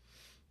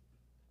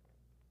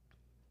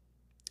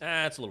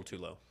 It's a little too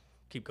low.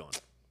 Keep going.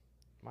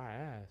 My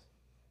ass.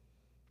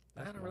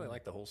 I don't really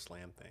like the whole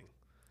slam thing.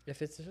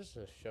 If it's just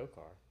a show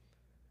car.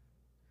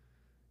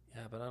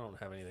 Yeah, but I don't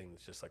have anything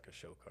that's just like a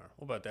show car.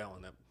 What about that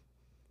one?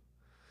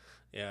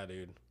 Yeah,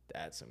 dude.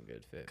 That's some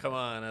good fit. Come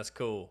on, that's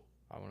cool.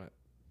 I want it.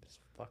 It's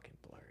fucking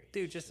blurry.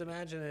 Dude, just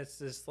imagine it's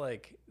just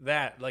like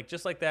that, like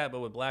just like that, but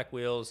with black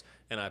wheels.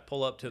 And I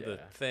pull up to the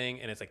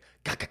thing, and it's like,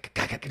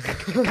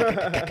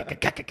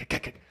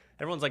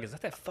 everyone's like, "Is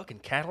that fucking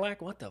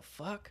Cadillac? What the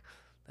fuck?"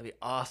 That'd be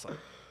awesome.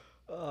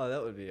 Oh,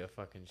 that would be a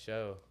fucking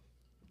show.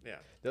 Yeah,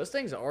 those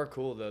things are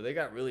cool though. They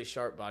got really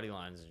sharp body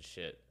lines and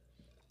shit.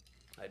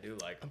 I do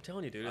like them. I'm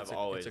telling you, dude. It's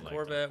always a liked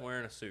Corvette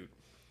wearing a suit.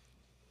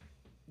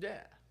 Yeah,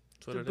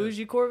 That's what it's a it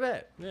bougie is.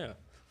 Corvette. Yeah.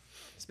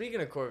 Speaking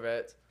of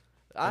Corvettes,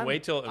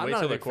 Wait till I'm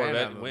not a the big fan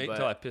Corvette. of them, Wait but-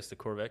 until I piss the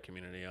Corvette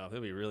community off.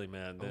 They'll be really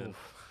mad then.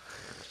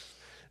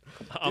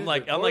 I'm Dude,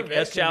 like the S.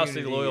 Corvette Chelsea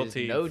community is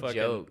loyalty. no fucking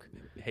joke.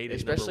 Hated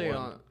Especially number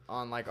one.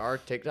 on like our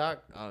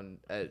TikTok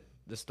at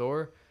the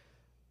store.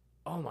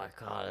 Oh my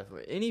god!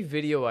 If any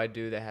video I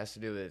do that has to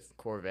do with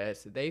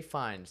Corvettes, they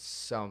find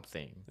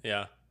something.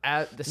 Yeah.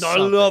 At the I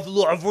love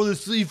for the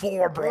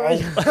C4, bro.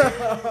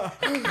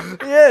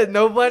 Yeah,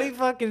 nobody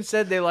fucking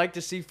said they like the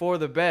C4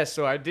 the best,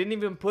 so I didn't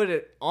even put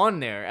it on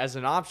there as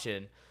an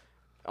option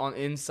on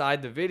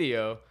inside the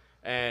video.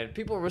 And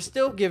people were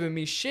still giving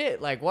me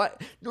shit, like,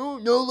 what? No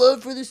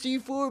love for the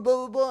C4, blah,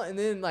 blah, blah. And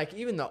then, like,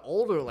 even the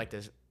older, like,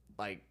 this,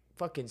 like,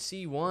 fucking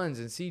C1s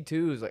and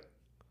C2s, like,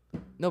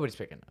 nobody's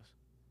picking those.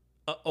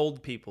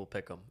 Old people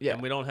pick them. Yeah.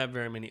 And we don't have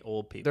very many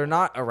old people. They're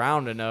not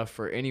around enough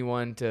for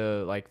anyone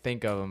to, like,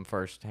 think of them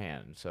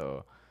firsthand,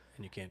 so.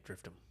 And you can't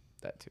drift them.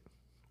 That, too.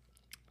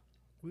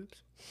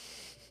 Whoops.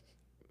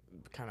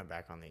 Kind of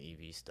back on the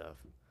EV stuff.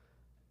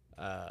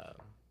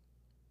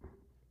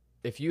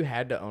 If you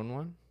had to own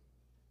one.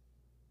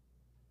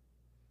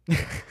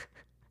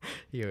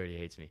 He already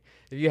hates me.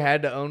 If you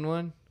had to own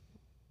one,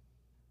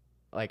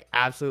 like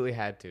absolutely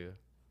had to,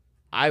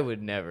 I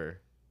would never.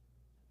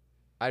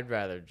 I'd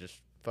rather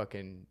just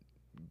fucking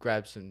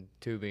grab some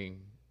tubing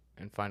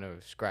and find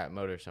a scrap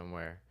motor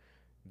somewhere,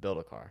 build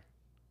a car,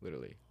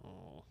 literally.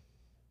 Oh.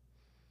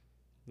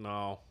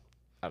 No.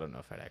 I don't know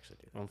if I'd actually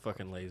do I'm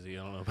fucking lazy.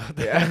 I don't know about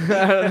that.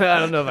 that. Yeah, I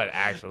don't know if I'd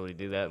actually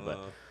do that, but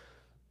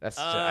that's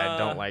just, I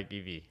don't like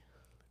EV.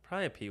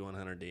 Probably a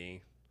P100D.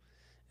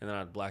 And then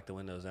I'd black the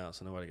windows out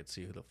so nobody could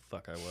see who the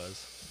fuck I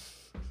was.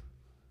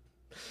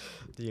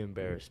 The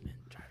embarrassment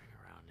driving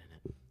around in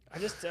it.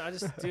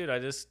 Dude, I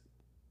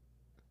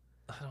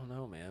don't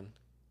know, man.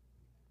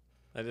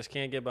 I just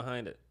can't get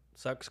behind it.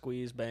 Suck,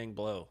 squeeze, bang,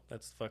 blow.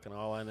 That's fucking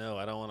all I know.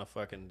 I don't want to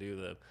fucking do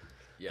the...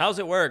 Yeah. How's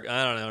it work?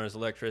 I don't know. There's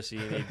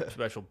electricity. You need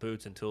special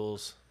boots and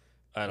tools.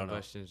 I don't know.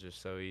 Combustion's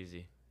just so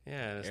easy.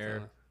 Yeah. It's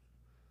Air,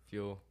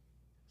 fuel,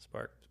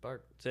 spark.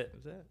 That's it.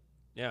 That's it.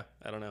 Yeah,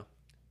 I don't know.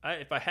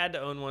 If I had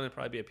to own one, it'd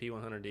probably be a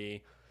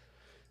P100D.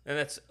 And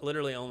that's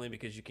literally only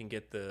because you can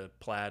get the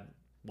plaid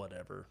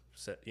whatever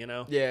set, you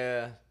know?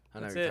 Yeah. I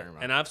know That's what you're it. talking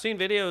about. And I've seen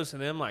videos of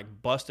them like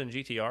busting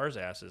GTR's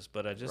asses,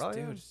 but I just,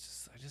 Yeah.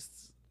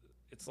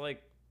 it's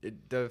like...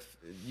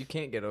 You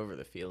can't get over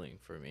the feeling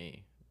for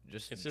me.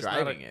 It's just not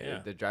driving a- it. yeah.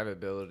 The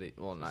drivability,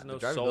 well, not no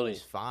the drivability's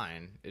soul.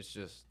 fine. It's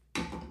just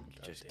you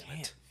just damn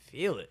can't it.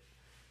 feel it.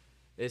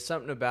 It's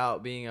something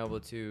about being able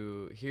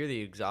to hear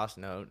the exhaust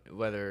note,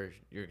 whether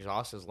your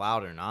exhaust is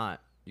loud or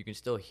not. You can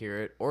still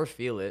hear it or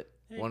feel it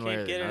one way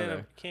or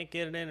another. Can't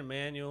get it in a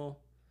manual.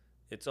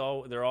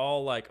 They're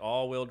all like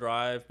all-wheel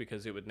drive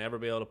because it would never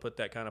be able to put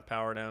that kind of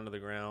power down to the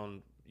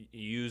ground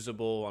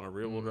usable on a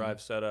rear-wheel drive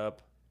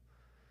setup.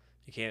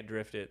 You can't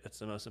drift it. That's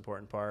the most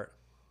important part.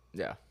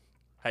 Yeah.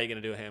 How you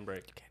gonna do a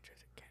handbrake? Can't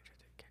drift it. Can't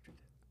drift it. Can't drift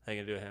it. How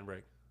you gonna do a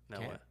handbrake? Now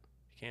Can't. what?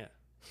 You can't.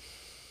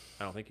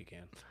 I don't think you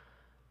can.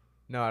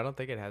 No, I don't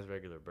think it has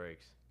regular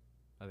brakes.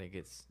 I think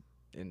it's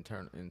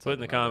internal. Put in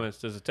the comments,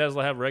 does a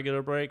Tesla have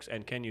regular brakes,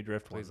 and can you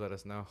drift one? Please let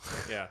us know.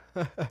 Yeah.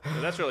 So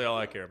that's really all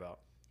I care about.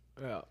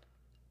 Yeah.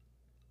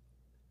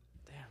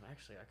 Damn,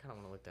 actually, I kind of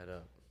want to look that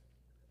up.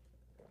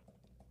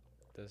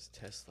 Does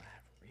Tesla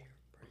have rear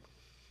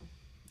brakes?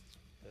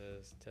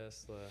 Does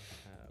Tesla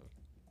have...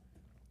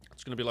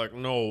 It's going to be like,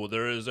 no,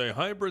 there is a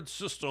hybrid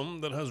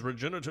system that has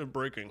regenerative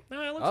braking.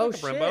 Nah, it looks Oh, like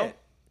a Brembo. shit.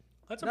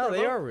 That's a No, Brembo.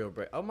 they are real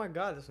brakes. Oh, my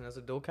God, this one has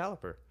a dual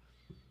caliper.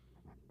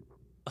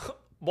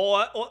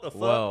 Boy, what the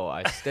fuck? Whoa,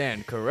 I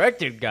stand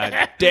corrected, God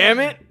damn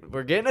it.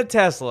 We're getting a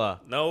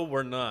Tesla. No,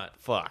 we're not.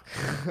 Fuck.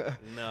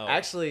 No.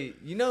 Actually,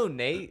 you know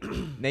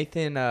Nathan,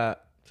 Nathan,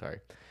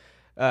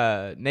 I'm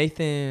not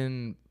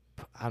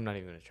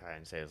even going to try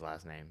and say his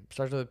last name.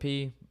 Starts with a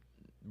P.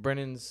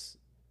 Brennan's.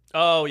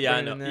 Oh, yeah,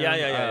 I know. Brennan,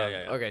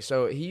 Yeah. Okay,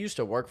 so he used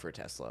to work for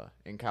Tesla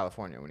in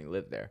California when he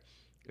lived there.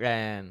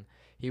 And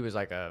he was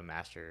like a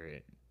master,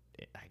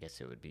 I guess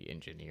it would be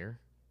engineer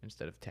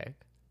instead of tech.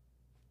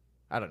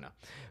 I don't know.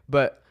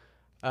 But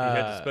He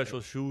had the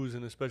special shoes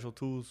and the special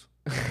tools.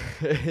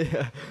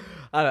 yeah.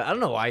 I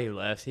don't know why he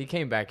left. He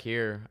came back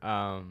here,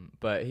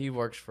 but he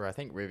works for, I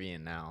think,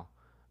 Rivian now,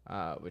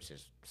 which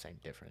is same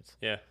difference.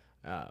 Yeah.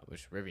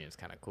 Which Rivian's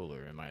kind of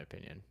cooler in my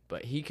opinion.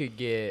 But he could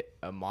get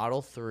a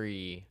Model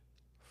 3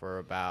 for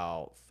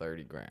about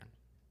 30 grand.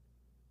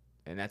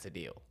 And that's a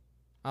deal.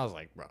 I was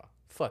like, bro,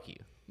 fuck you.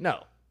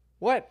 No.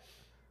 What?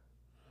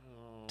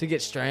 To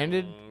get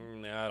stranded?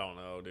 I don't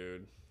know,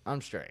 dude.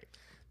 I'm straight.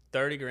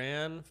 30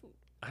 grand?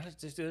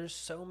 Dude, there's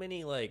so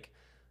many, like,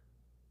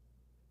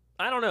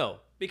 I don't know.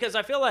 Because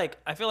I feel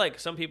like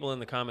some people in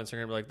the comments are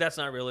going to be like, that's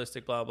not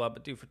realistic, blah, blah.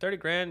 But, dude, for 30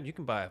 grand, you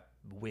can buy a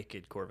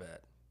wicked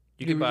Corvette.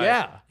 You could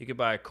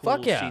buy a cool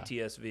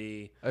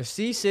GTSV. A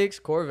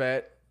C6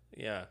 Corvette.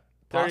 Yeah.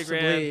 30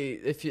 grand.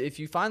 If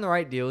you find the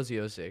right deal, it's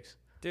the 06.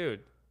 Dude,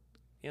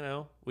 you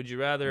know, would you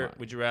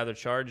rather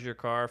charge your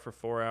car for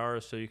 4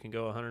 hours so you can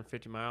go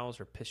 150 miles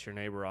or piss your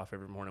neighbor off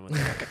every morning with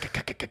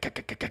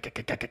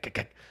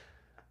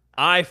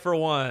I, for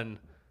one,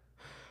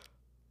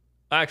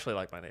 I actually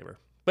like my neighbor.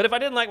 But if I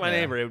didn't like my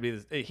neighbor, it would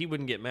be he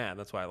wouldn't get mad.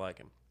 That's why I like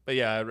him. But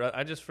yeah,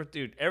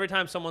 dude, every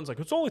time someone's like,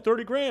 it's only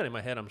 30 grand, in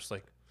my head, I'm just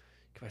like,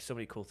 you can buy so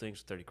many cool things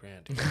for 30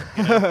 grand. Dude.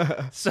 You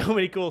know? So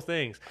many cool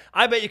things.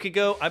 I bet you could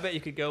go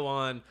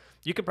on,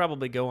 you could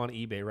probably go on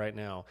eBay right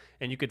now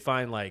and you could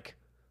find like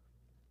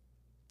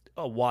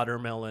a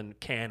watermelon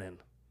cannon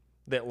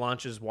that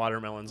launches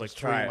watermelons like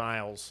 3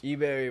 miles.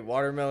 eBay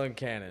watermelon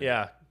cannon.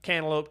 Yeah.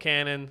 Cantaloupe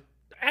cannon.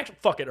 Actually,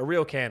 fuck it, a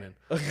real cannon.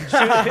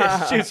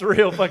 Shoots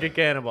real fucking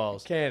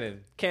cannonballs.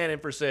 Cannon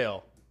for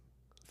sale.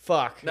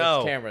 Fuck. No.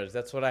 That's cameras.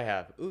 That's what I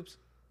have. Oops.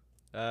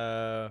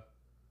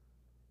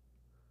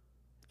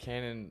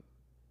 Cannon.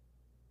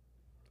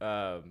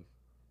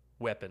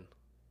 Weapon.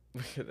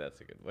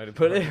 That's a good way to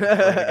put it.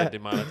 Get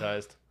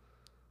demonetized.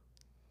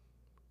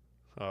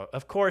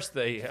 Of course,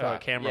 the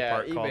camera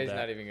part called eBay's that.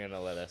 not even gonna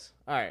let us.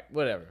 All right,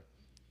 whatever.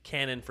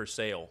 Cannon for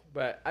sale.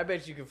 But I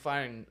bet you can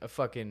find a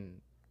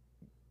fucking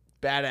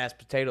badass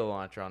potato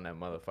launcher on that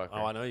motherfucker.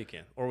 Oh, I know you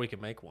can. Or we can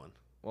make one.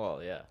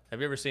 Well, yeah. Have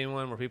you ever seen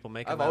one where people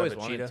make them I've out always of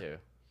a wanted cheetah?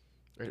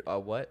 to. A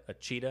what? A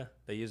cheetah.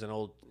 They use an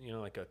old,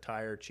 like a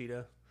tire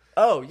cheetah.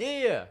 Oh,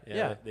 yeah.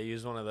 They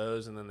use one of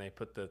those, and then they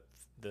put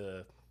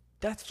the.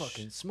 That's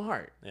fucking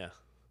smart. Yeah.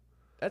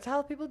 That's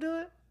how people do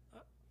it?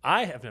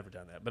 I have never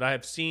done that, but I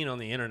have seen on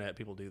the internet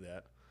people do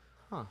that.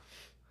 Huh.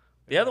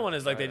 The other one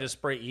is like they just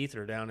spray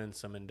ether down in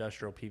some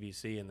industrial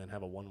PVC and then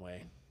have a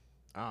one-way.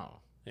 Oh.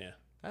 Yeah.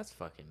 That's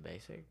fucking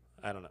basic.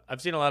 I don't know. I've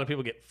seen a lot of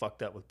people get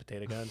fucked up with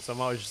potato guns, so I'm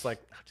always just like,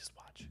 just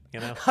watch. You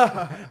know?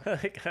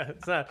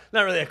 It's not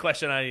really a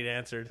question I need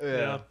answered. Yeah. You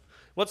know?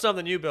 What's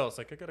something you built? It's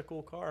like, I got a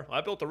cool car.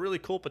 I built a really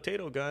cool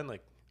potato gun.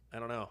 Like, I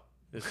don't know.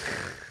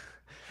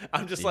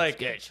 I'm just like,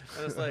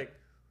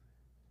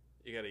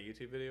 you got a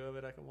YouTube video of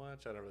it I can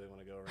watch? I don't really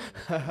want to go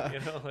around. You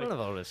know, like, I don't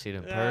know if I've seen it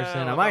in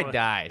person. I might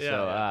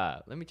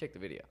die. Let me check the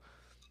video.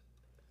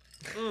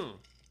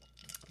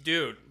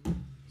 Dude,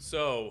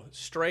 so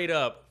straight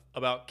up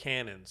about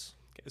cannons.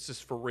 This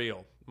is for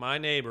real. My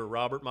neighbor,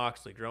 Robert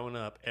Moxley, growing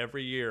up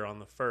every year on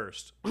the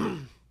 1st,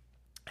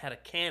 had a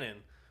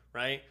cannon,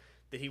 right,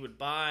 that he would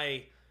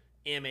buy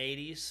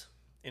M80s,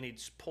 and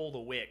he'd pull the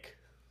wick,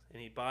 and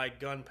he'd buy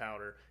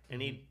gunpowder,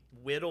 and he'd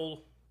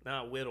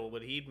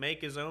but he'd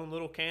make his own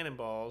little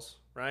cannonballs,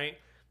 right?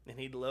 And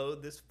he'd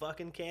load this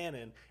fucking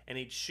cannon, and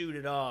he'd shoot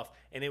it off,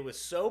 and it was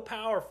so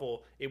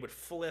powerful, it would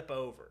flip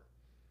over.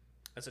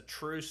 That's a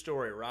true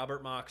story.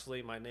 Robert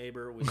Moxley, my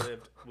neighbor,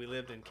 we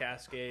lived in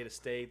Cascade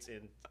Estates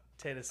in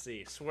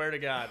Tennessee. Swear to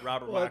God,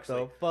 Robert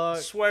Moxley. What the fuck?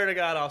 Swear to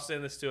God, I'll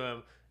send this to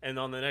him, and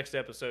on the next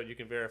episode, you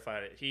can verify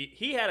it.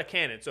 He had a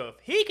cannon, so if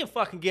he can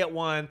fucking get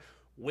one,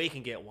 we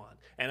can get one.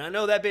 And I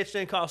know that bitch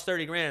didn't cost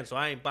 30 grand, so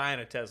I ain't buying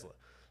a Tesla.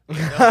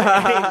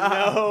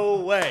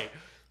 No way.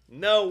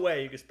 No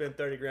way you could spend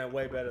 30 grand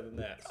way better than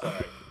that.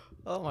 Sorry.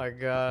 Oh my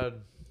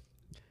God.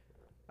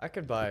 I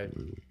could buy.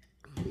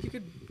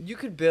 You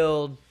could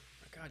build.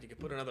 God, you could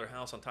put another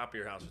house on top of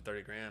your house for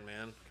 30 grand,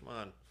 man. Come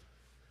on.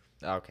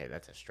 Okay,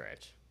 that's a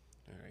stretch.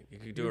 All right, you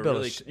could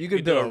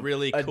do a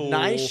really cool,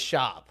 nice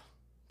shop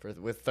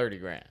with 30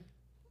 grand.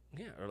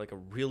 Yeah, or like a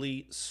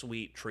really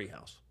sweet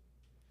treehouse.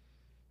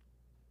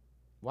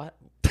 What?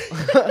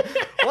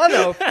 What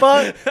the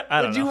fuck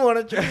would you want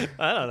to try?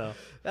 I don't know.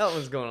 That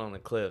one's going on the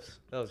cliffs.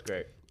 That was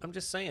great. I'm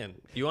just saying.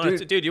 You want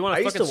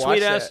a fucking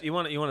sweet ass? You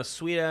want a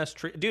sweet ass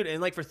tree, dude?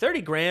 And like for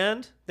 30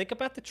 grand, think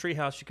about the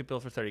treehouse you could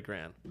build for 30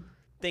 grand.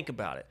 Think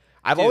about it.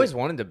 I've always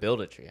wanted to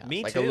build a treehouse.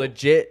 Me like too. a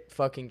legit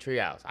fucking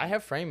treehouse. I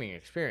have framing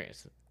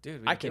experience.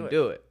 Dude, I can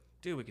do it.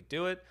 Dude, we could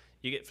do it.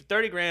 You get for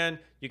 30 grand,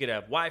 you could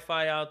have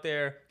Wi-Fi out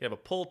there. You could have a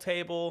pool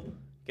table. You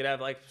could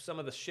have like some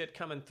of the shit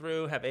coming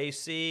through. Have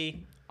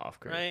AC. Off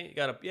grid. Right?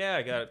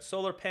 You got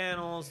solar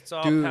panels. It's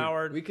all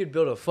powered. We could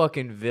build a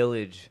fucking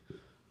village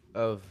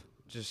of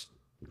just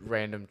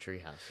random tree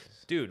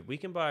houses. Dude, we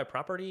can buy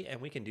property and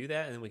we can do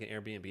that, and then we can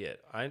Airbnb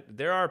it.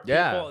 There are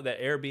people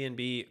that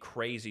Airbnb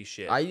crazy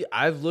shit.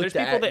 I've looked at.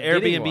 There's people that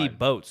Airbnb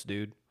boats,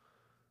 dude.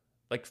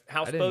 Like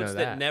houseboats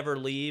that never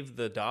leave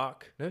the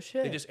dock. No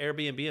shit. They just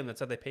Airbnb them. That's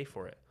how they pay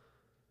for it.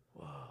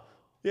 Whoa.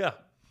 Yeah.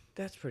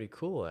 That's pretty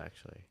cool,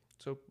 actually.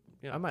 So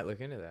yeah, I might look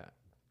into that.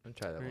 I'll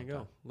try that. There you go.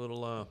 Time.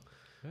 Little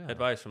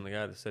advice from the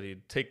guy that said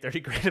he'd take 30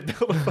 grand to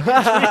build a fucking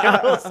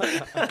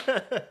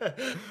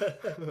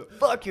treehouse.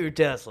 Fuck your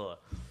Tesla.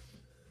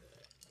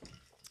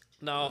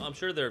 No, I'm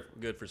sure they're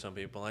good for some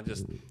people. I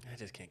just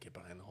can't get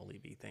behind the whole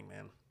EV thing,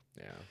 man.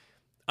 Yeah.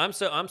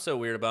 I'm so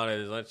weird about it.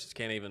 Is I just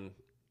can't even.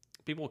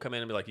 People will come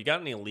in and be like, "You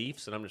got any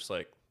Leafs?" And I'm just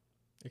like,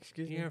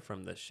 Excuse me. "You're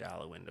from the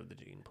shallow end of the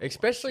gene pool."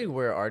 Especially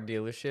where our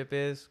dealership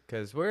is,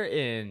 because we're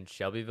in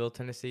Shelbyville,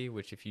 Tennessee,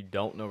 which if you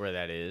don't know where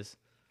that is,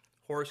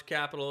 horse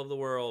capital of the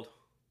world.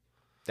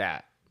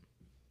 that.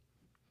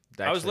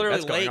 I was literally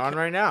that's going late on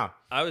right now.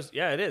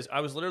 It is.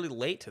 I was literally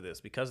late to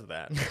this because of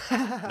that.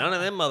 None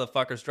of them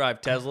motherfuckers drive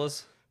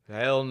Teslas.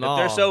 Hell no. If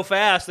they're so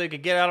fast, they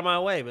could get out of my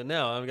way. But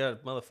no, I've got a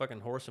motherfucking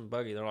horse and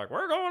buggy. They're like,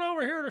 we're going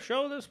over here to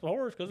show this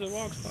horse because it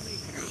walks funny.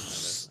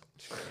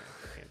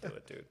 Can't do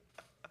it, dude.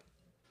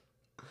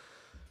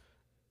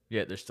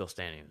 Yeah, they're still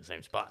standing in the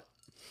same spot.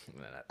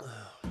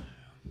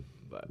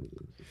 But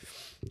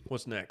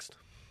What's next?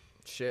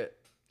 shit,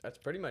 that's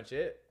pretty much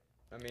it.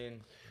 I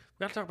mean,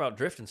 We got to talk about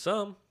drifting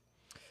some.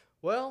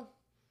 well,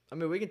 I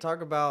mean, we can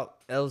talk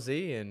about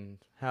LZ and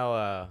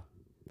how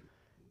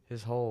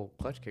his whole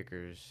clutch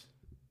kickers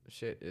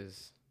shit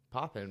is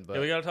popping. But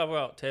Yeah, we got to talk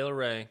about Taylor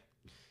Ray.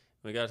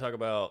 We got to talk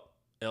about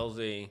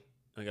LZ.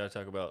 We got to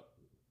talk about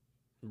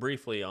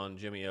briefly on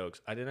Jimmy Oaks.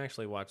 I didn't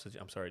actually watch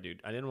I'm sorry,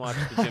 dude. I didn't watch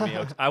the Jimmy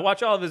Oaks. I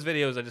watch all of his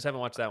videos. I just haven't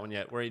watched that one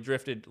yet, where he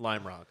drifted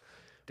Lime Rock.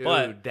 dude,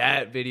 But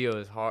that video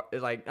is hard.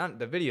 Like,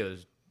 the video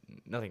is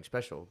nothing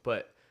special,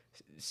 but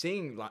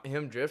seeing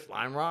him drift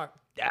Lime Rock,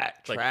 that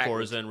like track Forza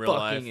was in real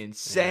fucking life.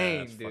 insane,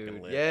 Yeah, it's fucking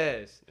dude. lit.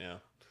 Yes. Yeah.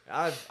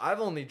 I've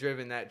only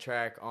driven that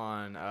track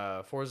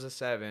on Forza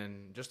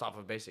 7 just off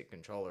a basic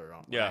controller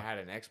when Yeah. I had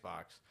an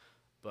Xbox.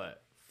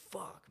 But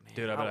fuck, man.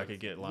 Dude, I bet I would could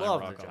get Lime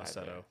love Rock to on a drive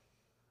there. Seto.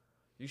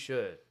 You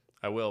should.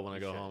 I will when I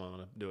go home. I'm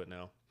going to do it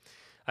now.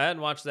 I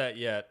hadn't watched that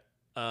yet.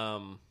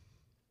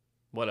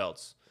 What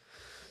else?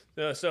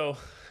 So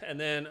I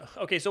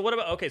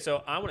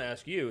want to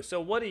ask you.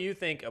 So what do you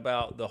think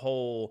about the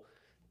whole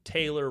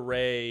Taylor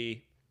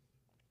Ray-esque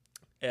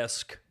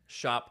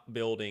shop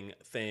building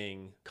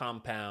thing,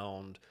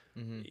 compound?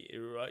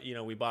 You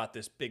know, we bought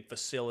this big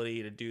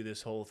facility to do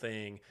this whole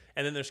thing.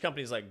 And then there's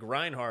companies like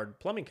Grindhard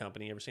Plumbing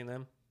Company. You ever seen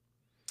them?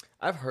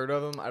 I've heard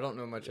of them. I don't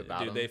know much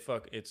about them.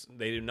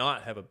 They do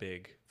not have a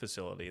big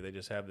facility. They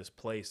just have this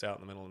place out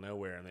in the middle of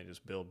nowhere, and they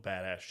just build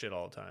badass shit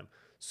all the time.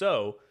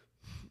 So,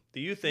 do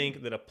you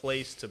think that a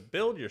place to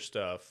build your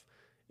stuff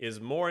is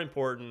more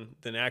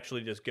important than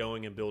actually just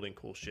going and building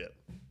cool shit?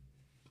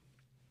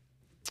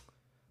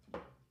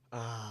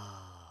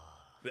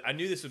 I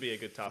knew this would be a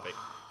good topic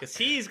because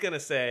he's gonna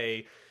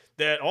say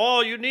that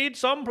you need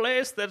some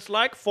place that's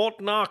like Fort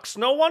Knox.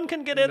 No one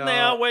can get in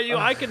there where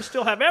I can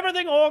still have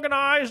everything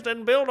organized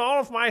and build all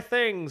of my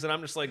things. And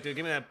I'm just like, dude,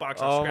 give me that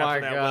box of scraps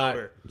and that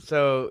welder.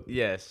 So,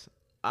 yes,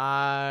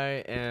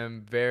 I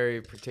am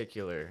very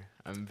particular.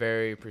 I'm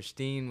very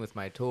pristine with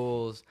my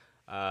tools.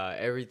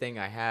 Everything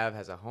I have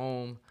has a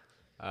home.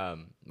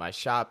 My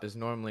shop is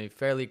normally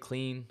fairly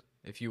clean.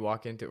 If you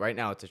walk into right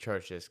now, it's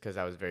atrocious because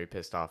I was very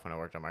pissed off when I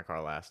worked on my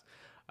car last.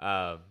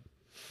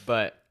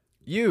 But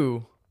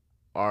you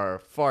are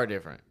far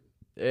different.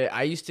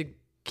 I used to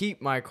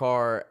keep my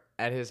car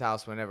at his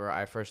house whenever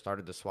I first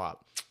started the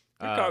swap.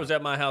 Your car was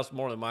at my house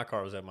more than my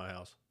car was at my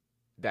house.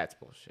 That's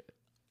bullshit.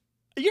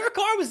 Your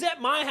car was at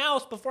my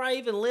house before I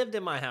even lived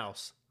in my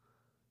house.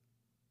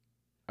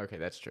 Okay,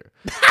 that's true.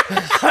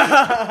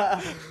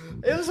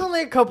 It was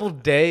only a couple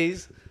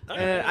days,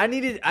 and I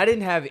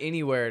didn't have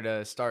anywhere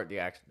to start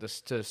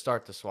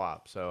the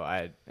swap. So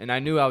I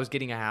knew I was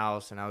getting a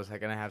house, and I was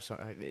like gonna have some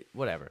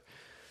whatever.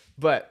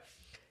 But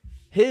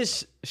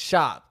his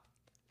shop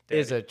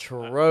is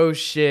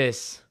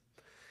atrocious.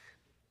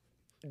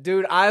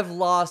 Dude, I've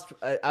lost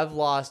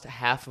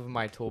half of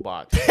my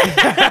toolbox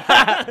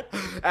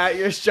at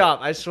your shop.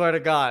 I swear to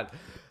God,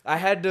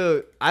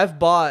 I've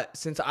bought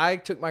since I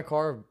took my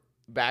car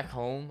back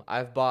home.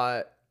 I've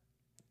bought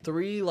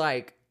 3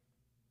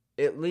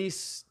 at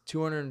least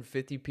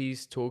 250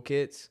 piece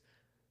toolkits.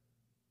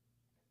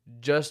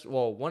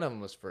 One of them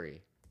was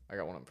free. I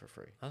got one of them for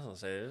free. I was gonna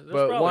say,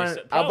 But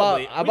I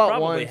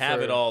bought one. We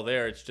have it all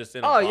there. It's just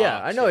in a Oh box,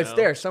 yeah, I know it's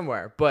there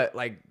somewhere. But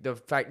the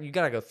fact you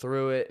gotta go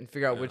through it and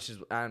figure out which is.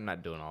 I'm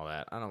not doing all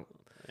that. I don't.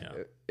 Yeah.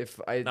 If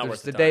Not there's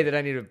worth the the day time. that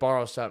I need to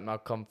borrow something, I'll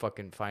come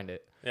fucking find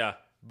it. Yeah.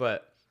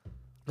 But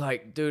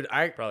dude,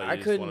 I Probably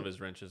used couldn't. one of his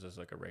wrenches as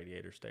like a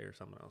radiator stay or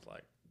something. I was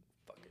like,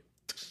 fuck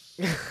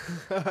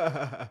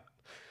it.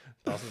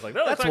 Dawson's like,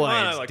 no, That's like why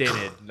mine. it's I'm like,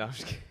 dented. No, I'm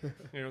just kidding.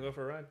 You wanna go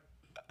for a ride?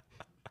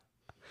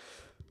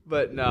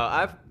 But no,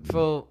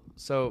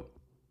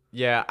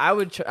 yeah,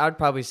 I'd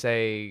probably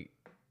say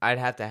I'd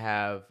have to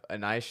have a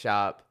nice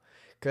shop,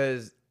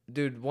 cause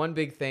dude, one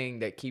big thing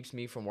that keeps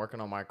me from working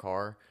on my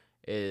car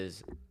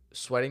is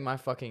sweating my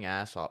fucking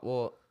ass off.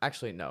 Well,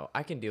 actually no,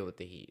 I can deal with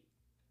the heat.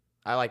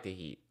 I like the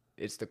heat.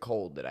 It's the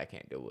cold that I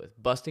can't deal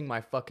with. Busting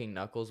my fucking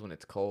knuckles when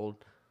it's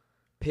cold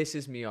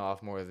pisses me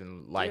off more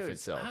than life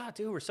itself.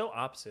 Dude, we're so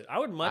opposite. I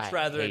would much I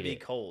rather it hate be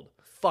it. cold.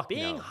 Fuck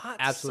Being no. hot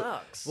Absolutely.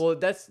 sucks. Well,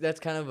 that's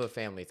kind of a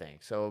family thing.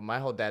 So my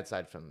whole dad's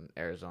side from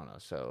Arizona,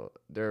 so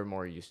they're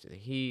more used to the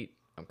heat.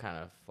 I'm kind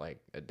of like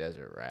a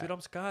desert rat. Dude, I'm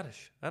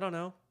Scottish. I don't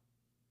know.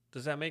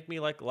 Does that make me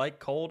like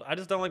cold? I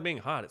just don't like being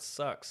hot. It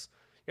sucks.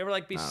 You You ever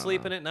like be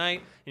sleeping at night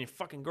and your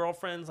fucking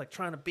girlfriend's like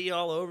trying to be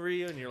all over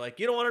you and you're like,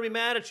 you don't want her to be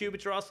mad at you,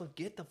 but you're also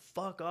get the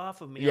fuck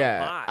off of me.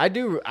 I'm hot. I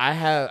do.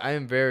 I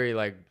am very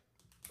like,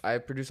 I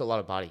produce a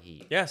lot of body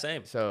heat. Yeah,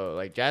 same. So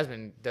like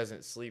Jasmine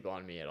doesn't sleep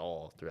on me at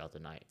all throughout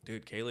the night.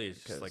 Dude, Kaylee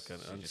is just like an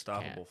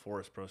unstoppable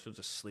force, bro. She'll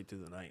just sleep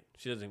through the night.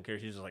 She doesn't care.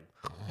 She's just like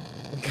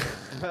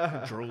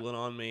drooling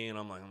on me, and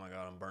I'm like, oh my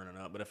god, I'm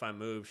burning up. But if I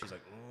move, she's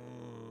like,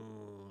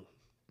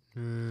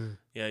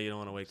 yeah, you don't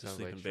want to wake the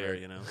sleeping like bear,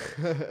 you know.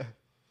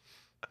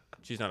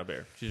 She's not a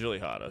bear. She's really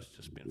hot. I was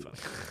just being funny.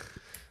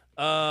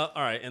 All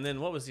right, and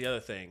then what was the other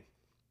thing?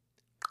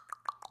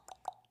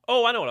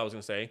 Oh, I know what I was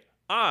gonna say.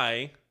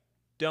 I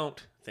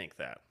don't think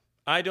that.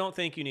 I don't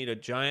think you need a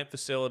giant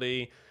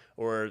facility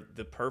or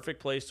the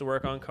perfect place to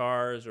work on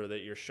cars or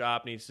that your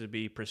shop needs to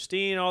be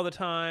pristine all the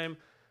time.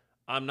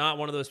 I'm not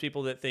one of those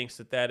people that thinks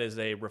that that is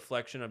a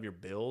reflection of your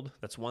build.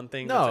 That's one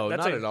thing. No,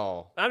 that's not at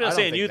all. I'm not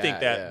saying you think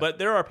that, but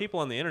there are people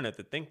on the internet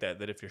that think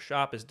that if your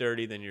shop is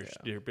dirty, then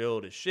your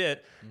build is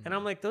shit. Mm-hmm. And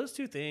I'm like, those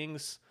two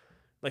things,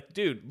 like,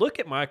 dude, look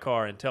at my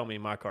car and tell me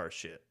my car is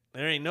shit.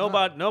 There ain't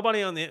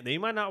nobody on the. You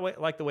might not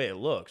like the way it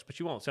looks, but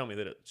you won't tell me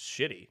that it's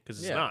shitty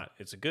because it's not.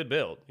 It's a good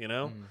build, you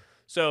know. Mm.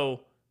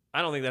 So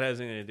I don't think that has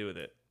anything to do with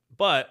it.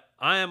 But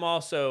I am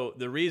also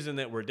the reason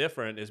that we're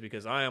different is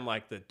because I am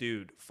like the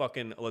dude.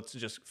 Fucking, let's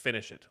just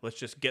finish it. Let's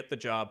just get the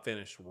job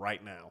finished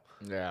right now.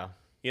 Yeah,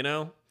 you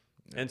know.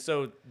 Yeah. And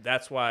so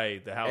that's why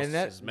the house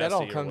is messy. That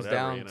all comes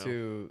down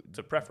to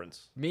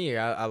preference. Me,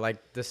 I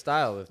like the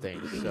style of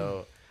things.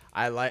 So.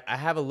 I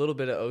have a little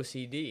bit of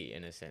OCD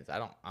in a sense.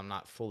 I'm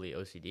not fully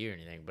OCD or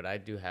anything, but I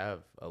do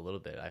have a little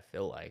bit. I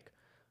feel like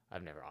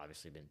I've never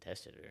obviously been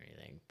tested or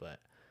anything, but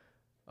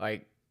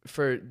like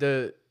for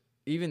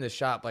even the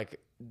shop, like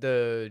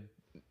the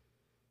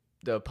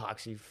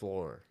epoxy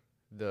floor,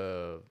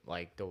 the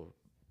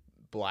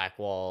black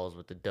walls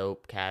with the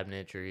dope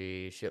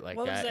cabinetry, shit like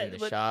that in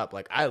the shop.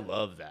 Like I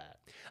love that.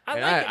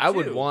 I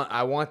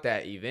want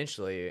that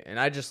eventually, and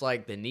I just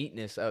like the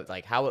neatness of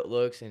like how it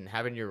looks, and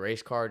having your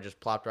race car just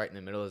plopped right in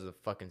the middle as the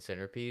fucking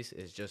centerpiece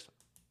is just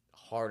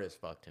hard as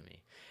fuck to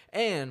me.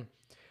 And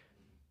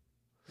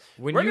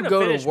when you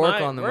go to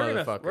work on the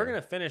motherfucker, we're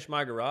gonna finish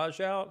my garage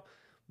out,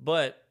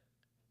 but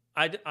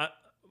I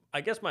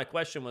guess my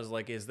question was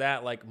like, is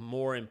that like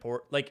more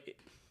important? Like,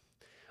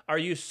 are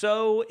you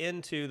so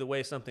into the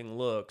way something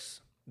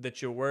looks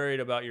that you're worried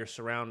about your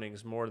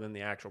surroundings more than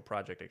the actual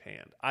project at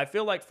hand? I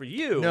feel like for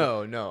you...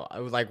 No.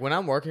 Like, when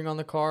I'm working on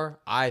the car,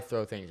 I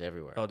throw things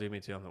everywhere. Oh, dude,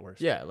 me too. I'm the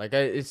worst. Yeah, like,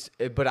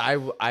 but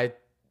I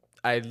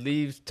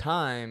leave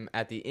time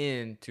at the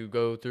end to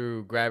go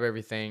through, grab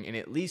everything, and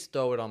at least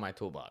throw it on my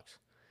toolbox.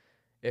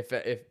 If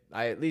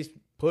I at least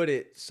put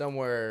it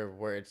somewhere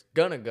where it's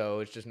gonna go,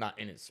 it's just not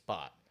in its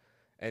spot.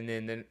 And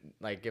then,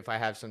 like, if I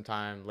have some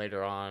time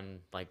later on,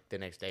 like, the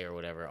next day or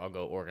whatever, I'll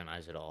go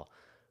organize it all.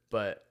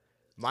 But...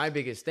 my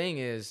biggest thing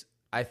is,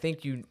 I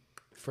think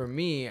for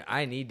me,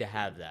 I need to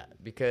have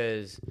that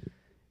because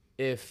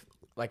if,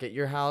 like at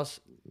your house,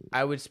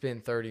 I would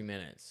spend 30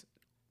 minutes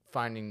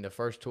finding the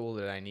first tool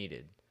that I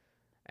needed,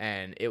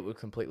 and it would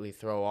completely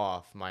throw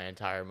off my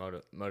entire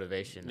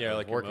motivation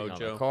of working on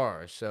the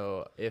car.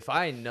 So if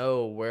I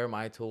know where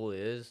my tool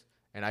is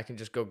and I can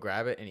just go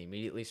grab it and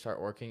immediately start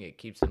working, it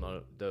keeps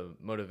the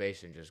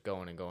motivation just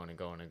going and going and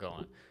going and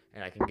going,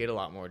 and I can get a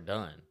lot more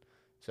done.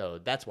 So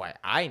that's why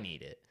I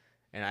need it.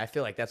 And I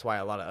feel like that's why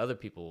a lot of other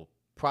people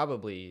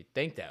probably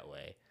think that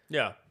way.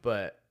 Yeah.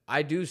 But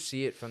I do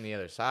see it from the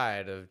other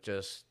side of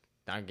just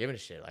not giving a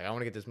shit. Like, I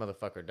want to get this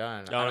motherfucker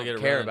done. I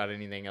don't care about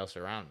anything else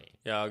around me.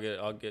 Yeah,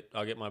 I'll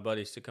get my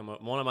buddies to come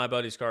up. One of my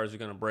buddies' cars is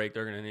going to break.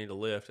 They're going to need a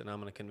lift, and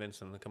I'm going to convince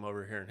them to come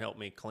over here and help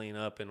me clean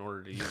up in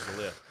order to use the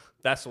lift.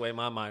 That's the way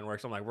my mind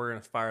works. I'm like, we're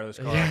going to fire this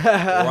car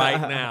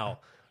right now.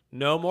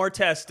 No more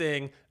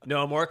testing.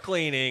 No more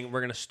cleaning.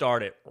 We're going to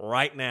start it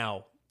right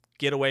now.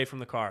 Get away from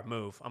the car.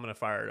 Move. I'm going to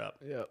fire it up.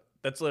 Yep.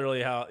 That's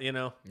literally how, you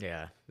know.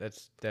 Yeah,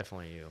 that's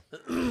definitely you.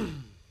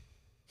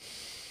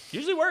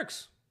 Usually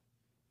works.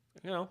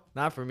 You know.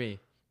 Not for me.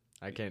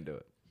 I can't do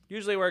it.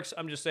 Usually works.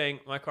 I'm just saying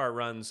my car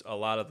runs a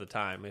lot of the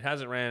time. It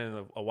hasn't ran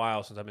in a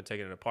while since I've been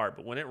taking it apart.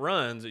 But when it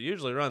runs, it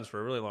usually runs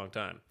for a really long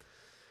time.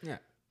 Yeah.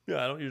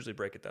 Yeah, I don't usually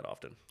break it that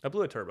often. I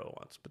blew a turbo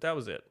once, but that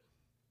was it.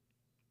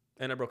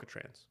 And I broke a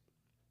trans.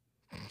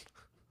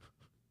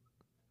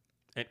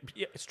 And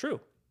yeah, it's true.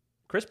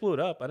 Chris blew it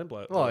up. I didn't blow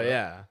it. Oh,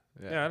 yeah.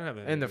 Yeah, I don't have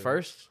anything. And the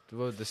first, the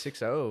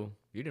 6.0,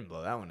 you didn't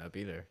blow that one up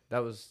either.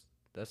 That's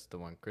the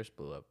one Chris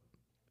blew up.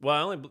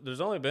 Well, there's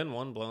only been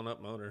one blown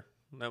up motor.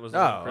 That was the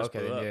one Chris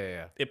blew up.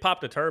 Yeah. It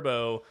popped a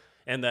turbo,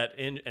 and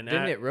didn't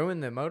it ruin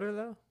the motor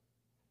though?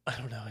 I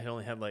don't know. It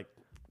only had like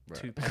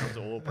 2 pounds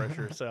of oil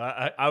pressure, so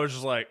I was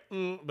just like,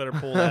 better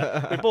pull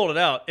that. We pulled it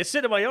out. It's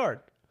sitting in my yard.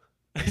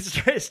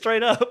 It's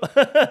straight up.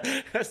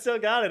 I still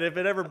got it. If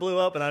it ever blew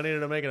up and I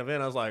needed to make an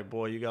event, I was like,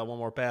 boy, you got one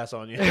more pass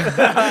on you. Oh,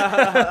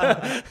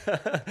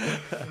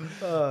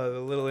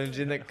 the little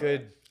engine that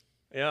could.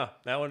 Yeah,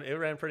 that one, it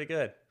ran pretty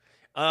good.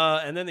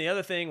 And then the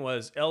other thing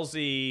was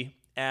LZ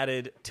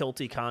added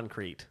tilty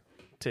concrete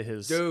to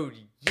his. Dude,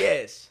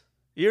 yes.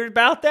 You're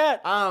about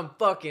that? I'm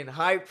fucking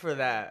hyped for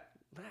that.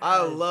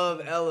 I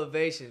love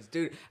elevations,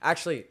 dude.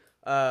 Actually,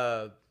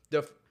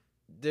 there's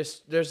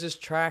this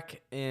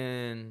track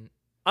in.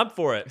 I'm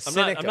for it. I'm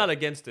Seneca. not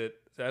against it.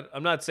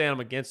 I'm not saying I'm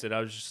against it. I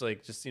was just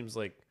like, just seems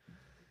like,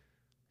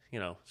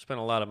 spent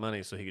a lot of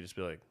money so he could just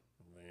be like,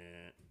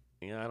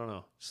 I don't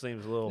know.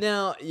 Seems a little.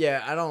 No,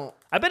 yeah, I don't.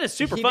 I bet it's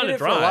super he fun did to it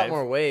drive. for a lot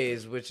more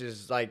ways, which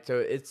is like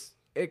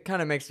it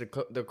kind of makes the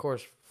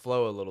course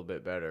flow a little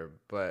bit better,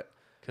 but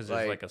because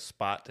there's like a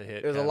spot to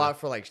hit. There's a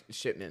lot for like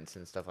shipments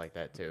and stuff like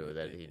that too.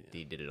 That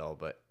he did it all,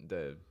 but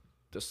the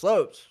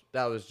slopes,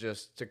 that was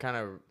just to kind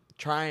of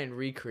try and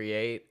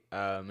recreate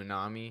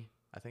Minami.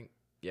 I think,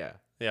 yeah,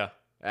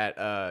 at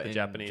the in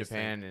Japanese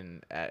Japan thing.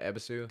 and at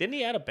Ebisu. Didn't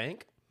he add a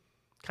bank?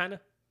 Kind of.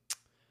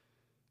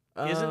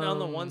 Isn't on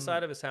the one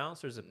side of his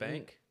house there's a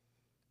bank?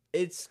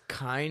 It's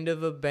kind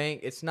of a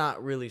bank. It's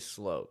not really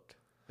sloped.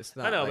 It's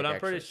not. I know, like but I'm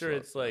pretty actually sure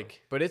sloped, it's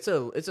like. But it's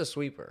a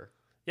sweeper.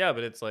 Yeah,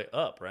 but it's like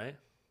up, right?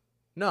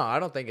 No, I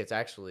don't think it's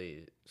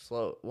actually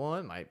sloped. Well,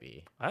 it might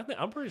be. I'm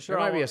pretty sure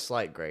There might be a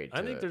slight grade.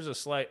 I think there's a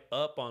slight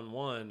up on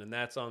one, and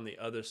that's on the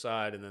other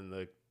side, and then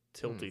the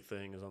tilty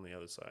thing is on the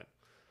other side.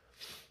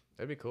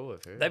 That'd be cool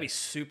if it. That'd be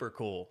super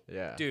cool.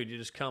 Yeah. Dude, you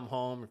just come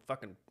home, you're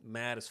fucking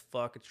mad as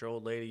fuck. It's your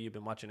old lady. You've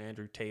been watching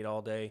Andrew Tate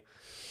all day.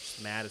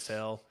 Just mad as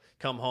hell.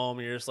 Come home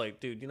and you're just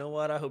like, dude, you know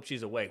what? I hope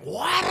she's awake.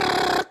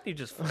 What? You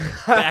just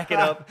back it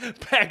up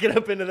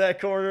into that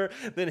corner,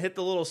 then hit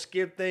the little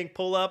skid thing,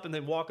 pull up, and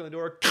then walk in the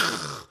door.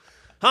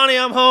 Honey,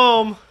 I'm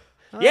home.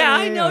 Yeah,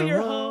 I know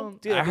you're home.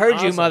 Dude, I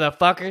heard you,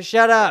 motherfucker.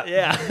 Shut up.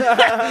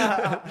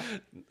 Yeah.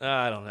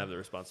 I don't have the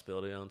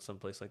responsibility on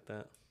someplace like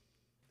that.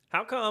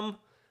 How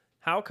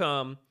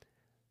come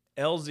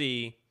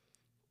LZ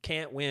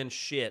can't win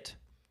shit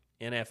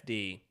in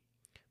FD,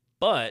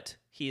 but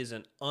he is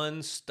an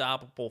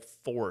unstoppable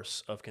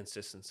force of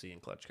consistency in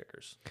clutch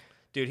kickers?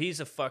 Dude,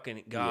 he's a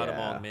fucking god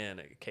among men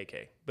at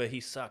KK, but he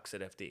sucks at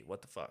FD.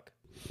 What the fuck?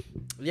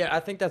 Yeah, I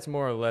think that's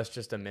more or less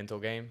just a mental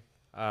game.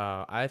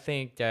 I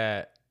think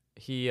that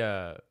he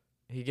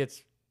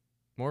gets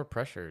more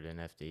pressured in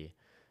FD,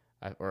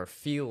 or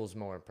feels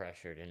more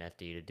pressured in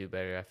FD to do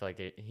better. I feel like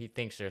he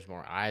thinks there's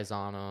more eyes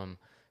on him.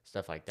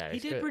 Stuff like that. He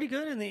did pretty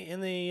good in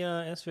the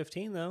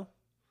S15 though.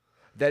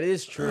 That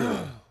is true.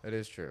 That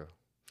is true.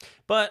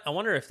 But I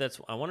wonder if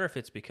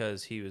it's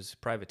because he was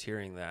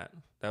privateering that.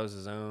 That was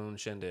his own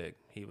shindig.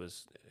 It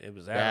was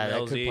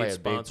Adam LZ,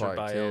 sponsored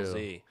by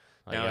LZ.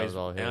 Like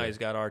now he's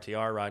got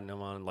RTR riding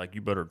him on like,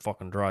 you better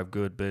fucking drive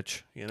good,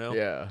 bitch. You know?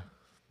 Yeah.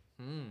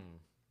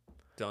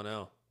 Don't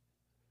know.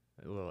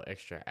 A little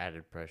extra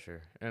added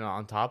pressure, and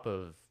on top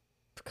of,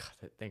 God,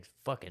 that thing's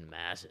fucking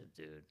massive,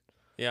 dude.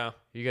 Yeah.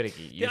 You got to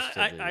get used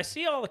to it. I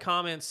see all the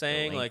comments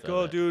saying, like,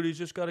 oh, dude, he's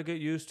just got to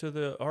get used to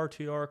the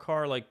RTR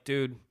car. Like,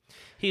 dude,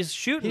 he's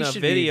shooting a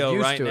video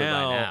right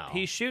now.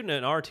 He's shooting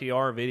an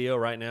RTR video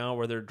right now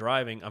where they're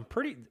driving.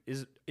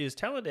 Is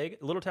Talladega,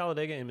 Little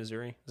Talladega in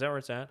Missouri? Is that where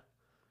it's at?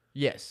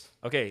 Yes.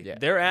 Okay, yeah.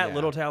 They're at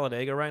Little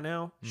Talladega right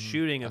now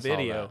shooting a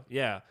video. Saw that.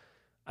 Yeah.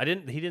 He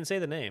didn't say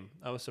the name.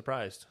 I was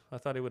surprised. I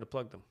thought he would have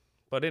plugged them.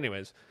 But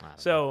anyways,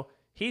 so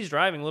he's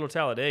driving Little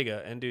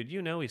Talladega, and dude,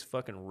 he's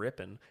fucking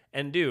ripping.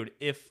 And dude,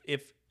 if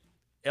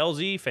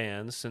LZ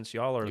fans, since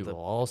y'all are you will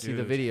all see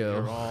the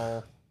video. You're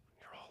all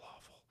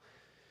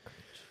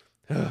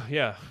awful.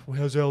 Yeah,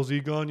 has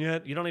LZ gone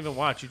yet? You don't even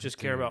watch. You just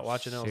care about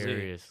watching LZ.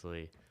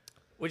 Seriously.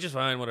 Which is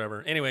fine,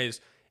 whatever. Anyways,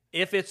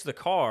 if it's the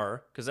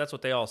car, because that's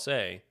what they all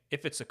say,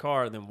 if it's the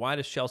car, then why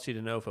does Chelsea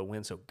DeNova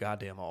win so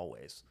goddamn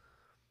always?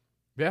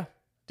 Yeah.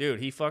 Dude,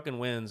 he fucking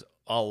wins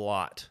a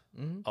lot.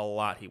 A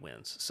lot he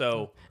wins.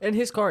 So, and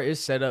his car is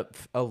set up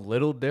a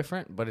little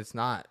different, but it's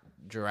not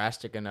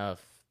drastic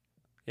enough.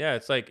 Yeah,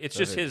 it's like it's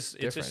just his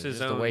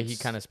own, the way he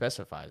kind of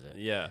specifies it.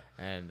 Yeah.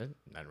 And there's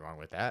nothing wrong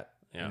with that.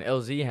 Yeah. And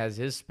LZ has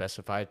his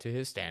specified to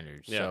his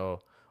standards. Yeah.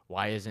 So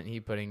why isn't he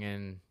putting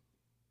in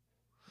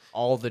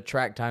all the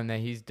track time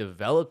that he's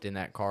developed in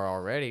that car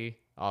already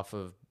off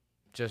of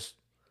just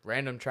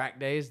random track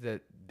days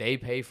that they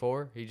pay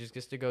for? He just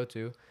gets to go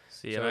to.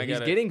 See, so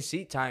he's getting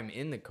seat time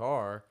in the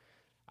car.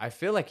 I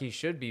feel like he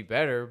should be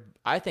better.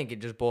 I think it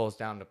just boils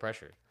down to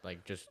pressure.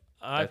 Like, just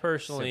I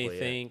personally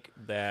think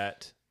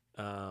that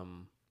I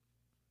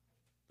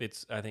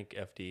think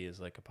FD is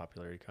like a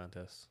popularity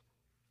contest.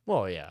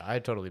 Well, yeah, I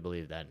totally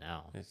believe that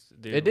now.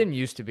 Dude, it didn't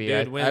used to be.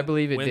 Dude, I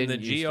believe it when didn't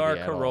the used GR to be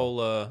at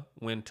Corolla, all.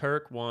 when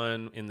Turk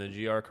won in the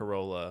GR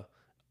Corolla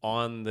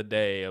on the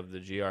day of the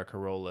GR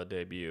Corolla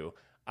debut,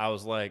 I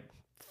was like,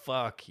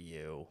 "Fuck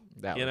you,"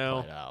 That you would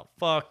know, play out.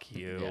 fuck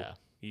you, Yeah.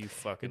 you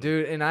fucking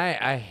Dude, and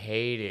I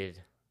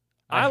hated.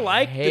 I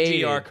like the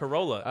hated, GR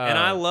Corolla, and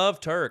I love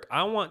Turk.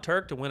 I want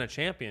Turk to win a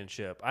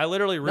championship. I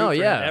literally root for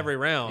him every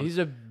round. He's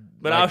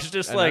but I was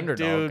just like,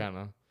 dude,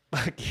 kinda.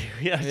 fuck you.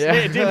 Yeah,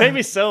 dude, it made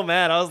me so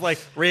mad. I was like,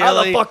 really?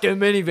 How the fucking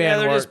minivan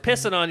they're work? just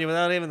pissing on you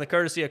without even the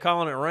courtesy of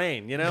calling it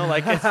rain. You know,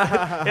 like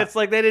it's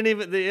like they didn't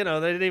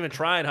even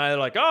try and hide. They're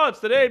like, oh, it's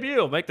the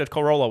debut. Make the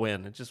Corolla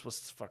win. It just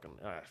was fucking.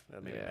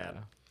 That made me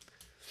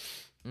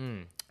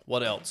mad.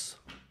 What else?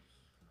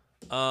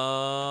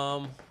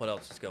 What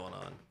else is going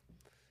on?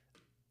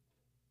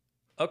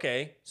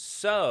 Okay,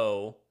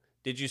 so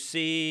did you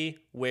see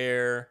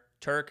where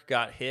Turk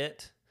got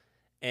hit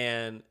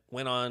and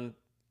went on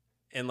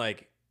and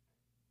like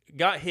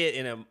got hit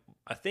in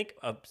I think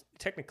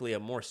technically a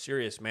more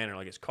serious manner,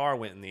 like his car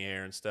went in the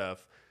air and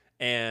stuff,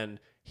 and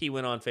he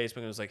went on Facebook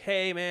and was like,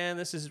 "Hey man,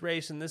 this is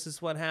racing, this is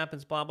what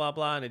happens, blah blah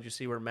blah." And did you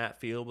see where Matt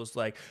Field was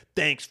like,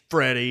 "Thanks,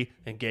 Freddie,"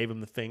 and gave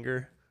him the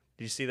finger?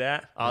 Did you see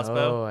that, Osbo?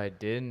 No, I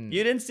didn't.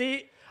 You didn't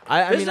see?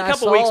 This is a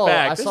couple weeks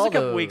back. This is a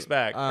couple weeks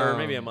back, or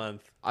maybe a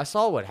month. I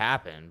saw what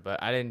happened,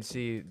 but I didn't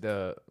see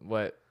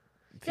what.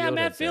 Field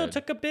Matt Field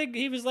took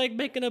he was like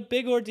making a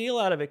big ordeal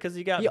out of it because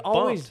he got bumped.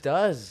 Always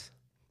does.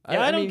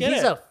 Yeah, I don't get it.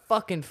 He's a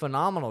fucking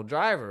phenomenal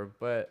driver,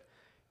 but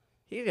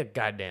he's a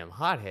goddamn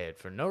hothead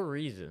for no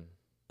reason.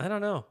 I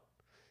don't know.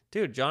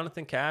 Dude,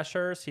 Jonathan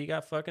Cashhurst, he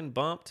got fucking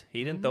bumped.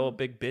 He didn't throw a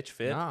big bitch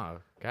fit. Nah,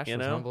 Cash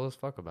was humble as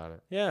fuck about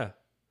it. Yeah.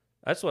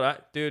 That's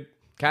what dude.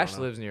 Cash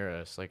lives near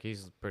us. Like,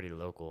 he's pretty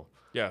local.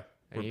 Yeah.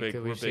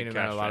 We've seen him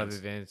at a lot of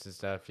events and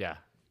stuff. Yeah.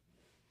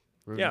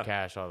 Ruben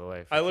Cash all the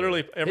way. I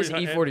literally, his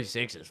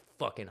E46 is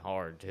fucking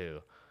hard, too.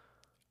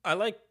 I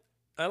liked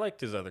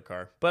his other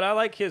car, but I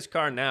like his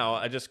car now.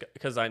 I just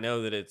because I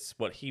know that it's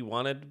what he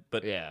wanted,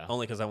 but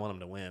only because I want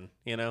him to win.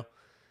 You know,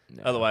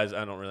 otherwise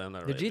I'm not really.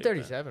 The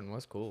G37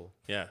 was cool.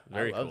 Yeah,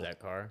 very cool. I love that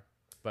car,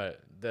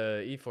 but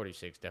the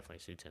E46 definitely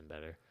suits him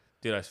better.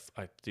 Dude, I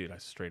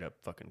straight up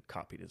fucking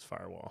copied his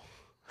firewall.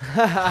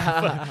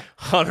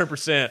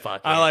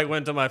 100%. I like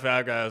went to my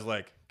fat guy. I was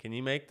like, "Can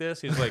you make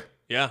this?" He's like,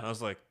 "Yeah." I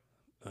was like,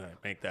 "All right,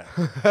 make that."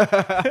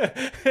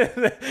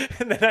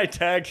 and then I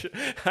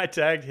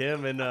tagged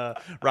him and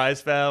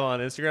Rise Fab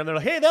on Instagram. They're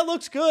like, "Hey, that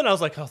looks good." And I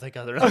was like, "Oh, thank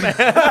God they're not mad."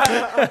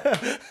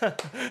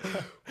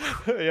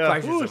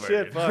 Yeah. Ooh,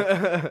 shit, fuck.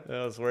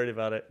 I was worried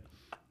about it.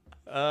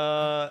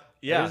 Yeah.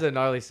 It was a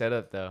gnarly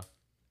setup though.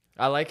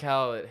 I like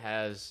how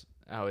it's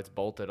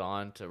bolted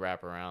on to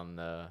wrap around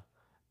the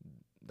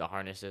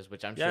harnesses,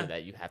 which I'm sure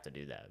that you have to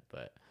do that,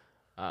 but.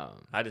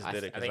 I just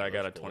did it because I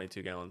got a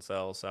 22-gallon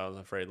cell, so I was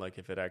afraid like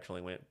if it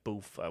actually went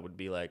boof, I would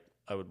be like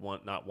I would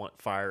not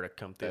want fire to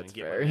come through and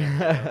get me.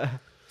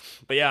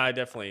 But yeah, I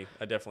definitely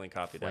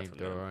copied that from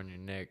them. Flamethrower on your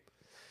neck.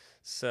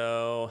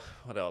 So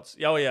what else?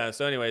 Oh yeah.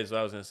 So anyways, what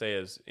I was gonna say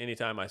is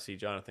anytime I see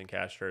Jonathan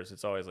Cashhurst,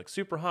 it's always like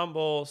super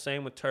humble.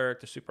 Same with Turk,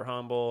 they're super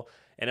humble.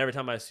 And every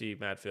time I see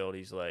Matt Field,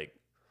 he's like,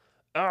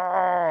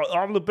 "Oh,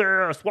 I'm the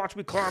best. Watch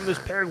me climb this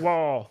peg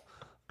wall.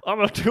 I'm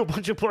going to do a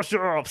bunch of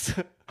push-ups.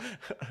 I'm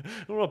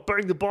going to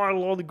bang the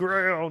bottle on the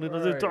ground. And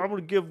I'm going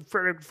to give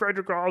Frederick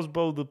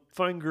Osbo the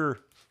finger."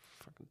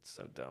 Fucking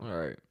so dumb. All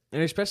right.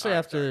 And especially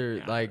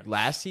after,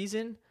 last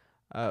season,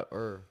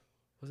 or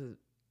was it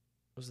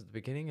the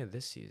beginning of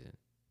this season?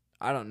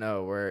 I don't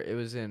know, where it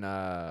was in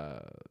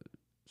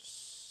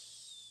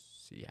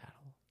Seattle.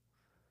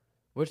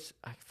 Which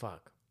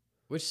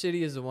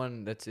city is the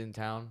one that's in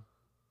town,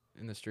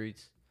 in the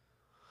streets?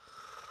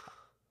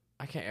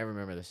 I can't ever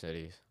remember the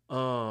cities.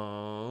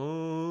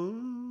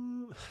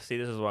 See,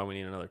 this is why we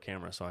need another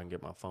camera so I can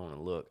get my phone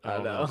and look. I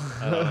know.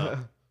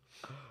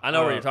 I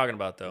know what you're talking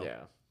about, though.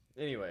 Yeah.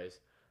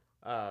 Anyways,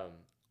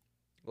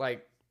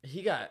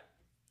 he got,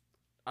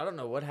 I don't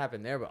know what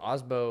happened there, but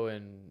Osbo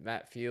and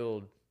Matt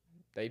Field,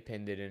 they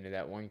pinned it into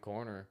that one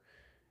corner,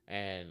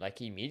 and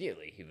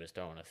immediately he was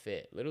throwing a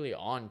fit, literally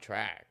on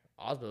track.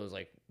 Osbo was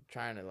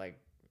trying to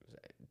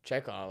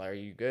check on, "Are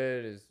you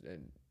good?"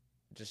 And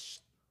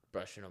just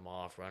brushing him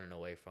off, running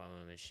away from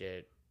him and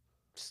shit.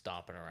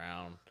 Stomping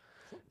around,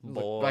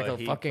 boy, like a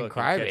fucking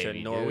crybaby, catch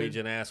a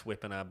Norwegian ass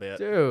whipping, I bet,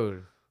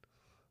 dude.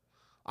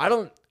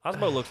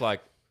 Osbo looks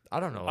like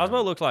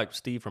Osbo looks like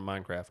Steve from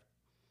Minecraft.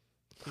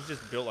 He's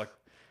just built like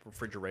a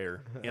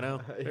refrigerator, you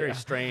know, very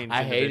strange.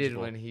 I hated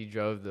when he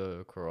drove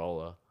the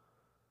Corolla.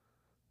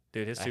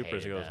 Dude, his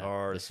Supers goes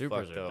hard. The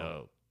Supers are dope.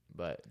 dope,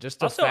 but just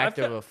the fact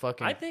of a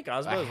fucking. I think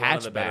Osbo is one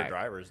of the better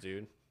drivers,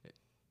 dude.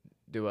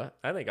 Do what?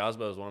 I think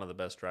Osbo is one of the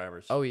best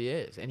drivers. Oh, he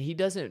is. And he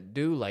doesn't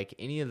do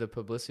any of the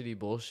publicity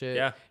bullshit.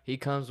 Yeah. He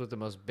comes with the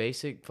most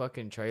basic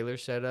fucking trailer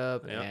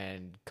setup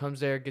and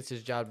comes there, gets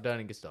his job done,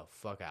 and gets the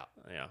fuck out.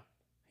 Yeah.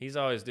 He's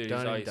always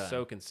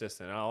so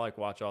consistent. And I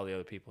watch all the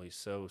other people. He's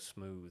so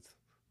smooth.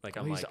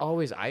 He's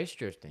always ice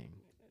drifting.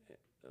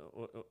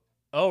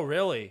 Oh,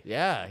 really?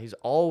 Yeah, he's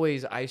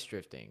always ice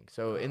drifting.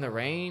 So in the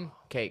rain,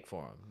 cake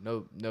for him.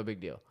 No big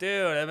deal.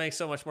 Dude, that makes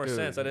so much more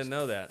sense. I didn't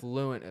know that.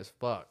 Fluent as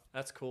fuck.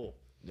 That's cool.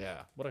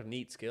 Yeah. What a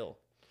neat skill.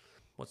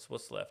 What's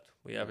left?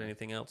 We have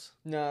anything else?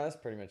 No, that's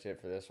pretty much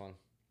it for this one.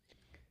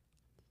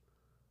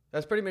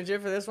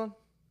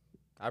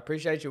 I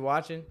appreciate you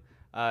watching.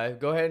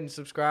 Go ahead and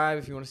subscribe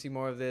if you want to see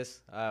more of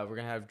this. We're going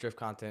to have drift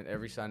content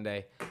every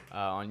Sunday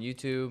on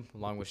YouTube,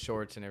 along with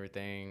shorts and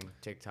everything,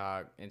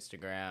 TikTok,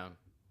 Instagram.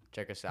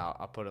 Check us out.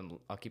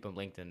 I'll keep them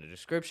linked in the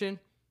description.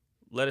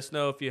 Let us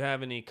know if you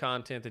have any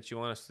content that you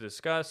want us to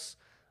discuss.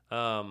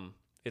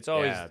 We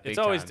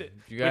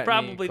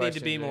probably need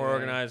to be more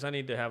organized. I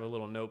need to have a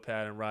little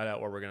notepad and write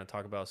out what we're going to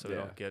talk about so we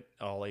don't get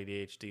all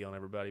ADHD on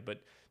everybody.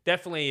 But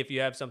definitely, if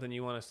you have something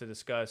you want us to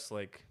discuss,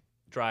 like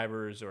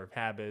drivers or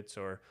habits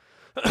or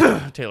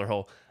Taylor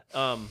Hole,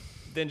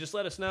 then just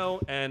let us know,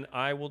 and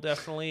I will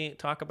definitely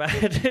talk about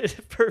it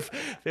for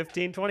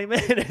 15, 20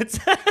 minutes.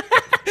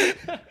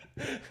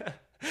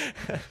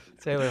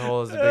 Taylor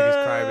Hole is the biggest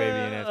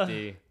crybaby in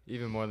FD,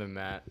 even more than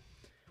Matt.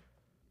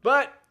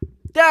 But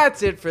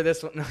that's it for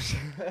this one. No.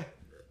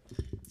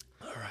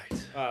 All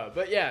right.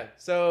 But yeah,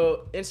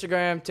 so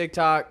Instagram,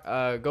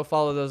 TikTok, go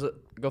follow those.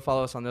 Go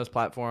follow us on those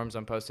platforms.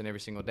 I'm posting every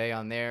single day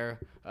on there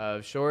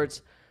of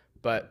shorts.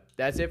 But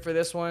that's it for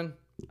this one.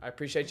 I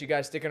appreciate you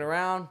guys sticking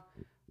around.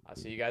 I'll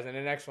see you guys in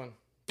the next one.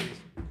 Peace.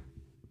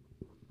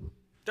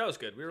 That was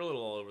good. We were a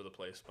little all over the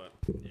place, but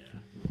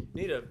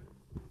yeah,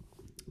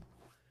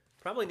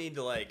 probably need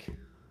to like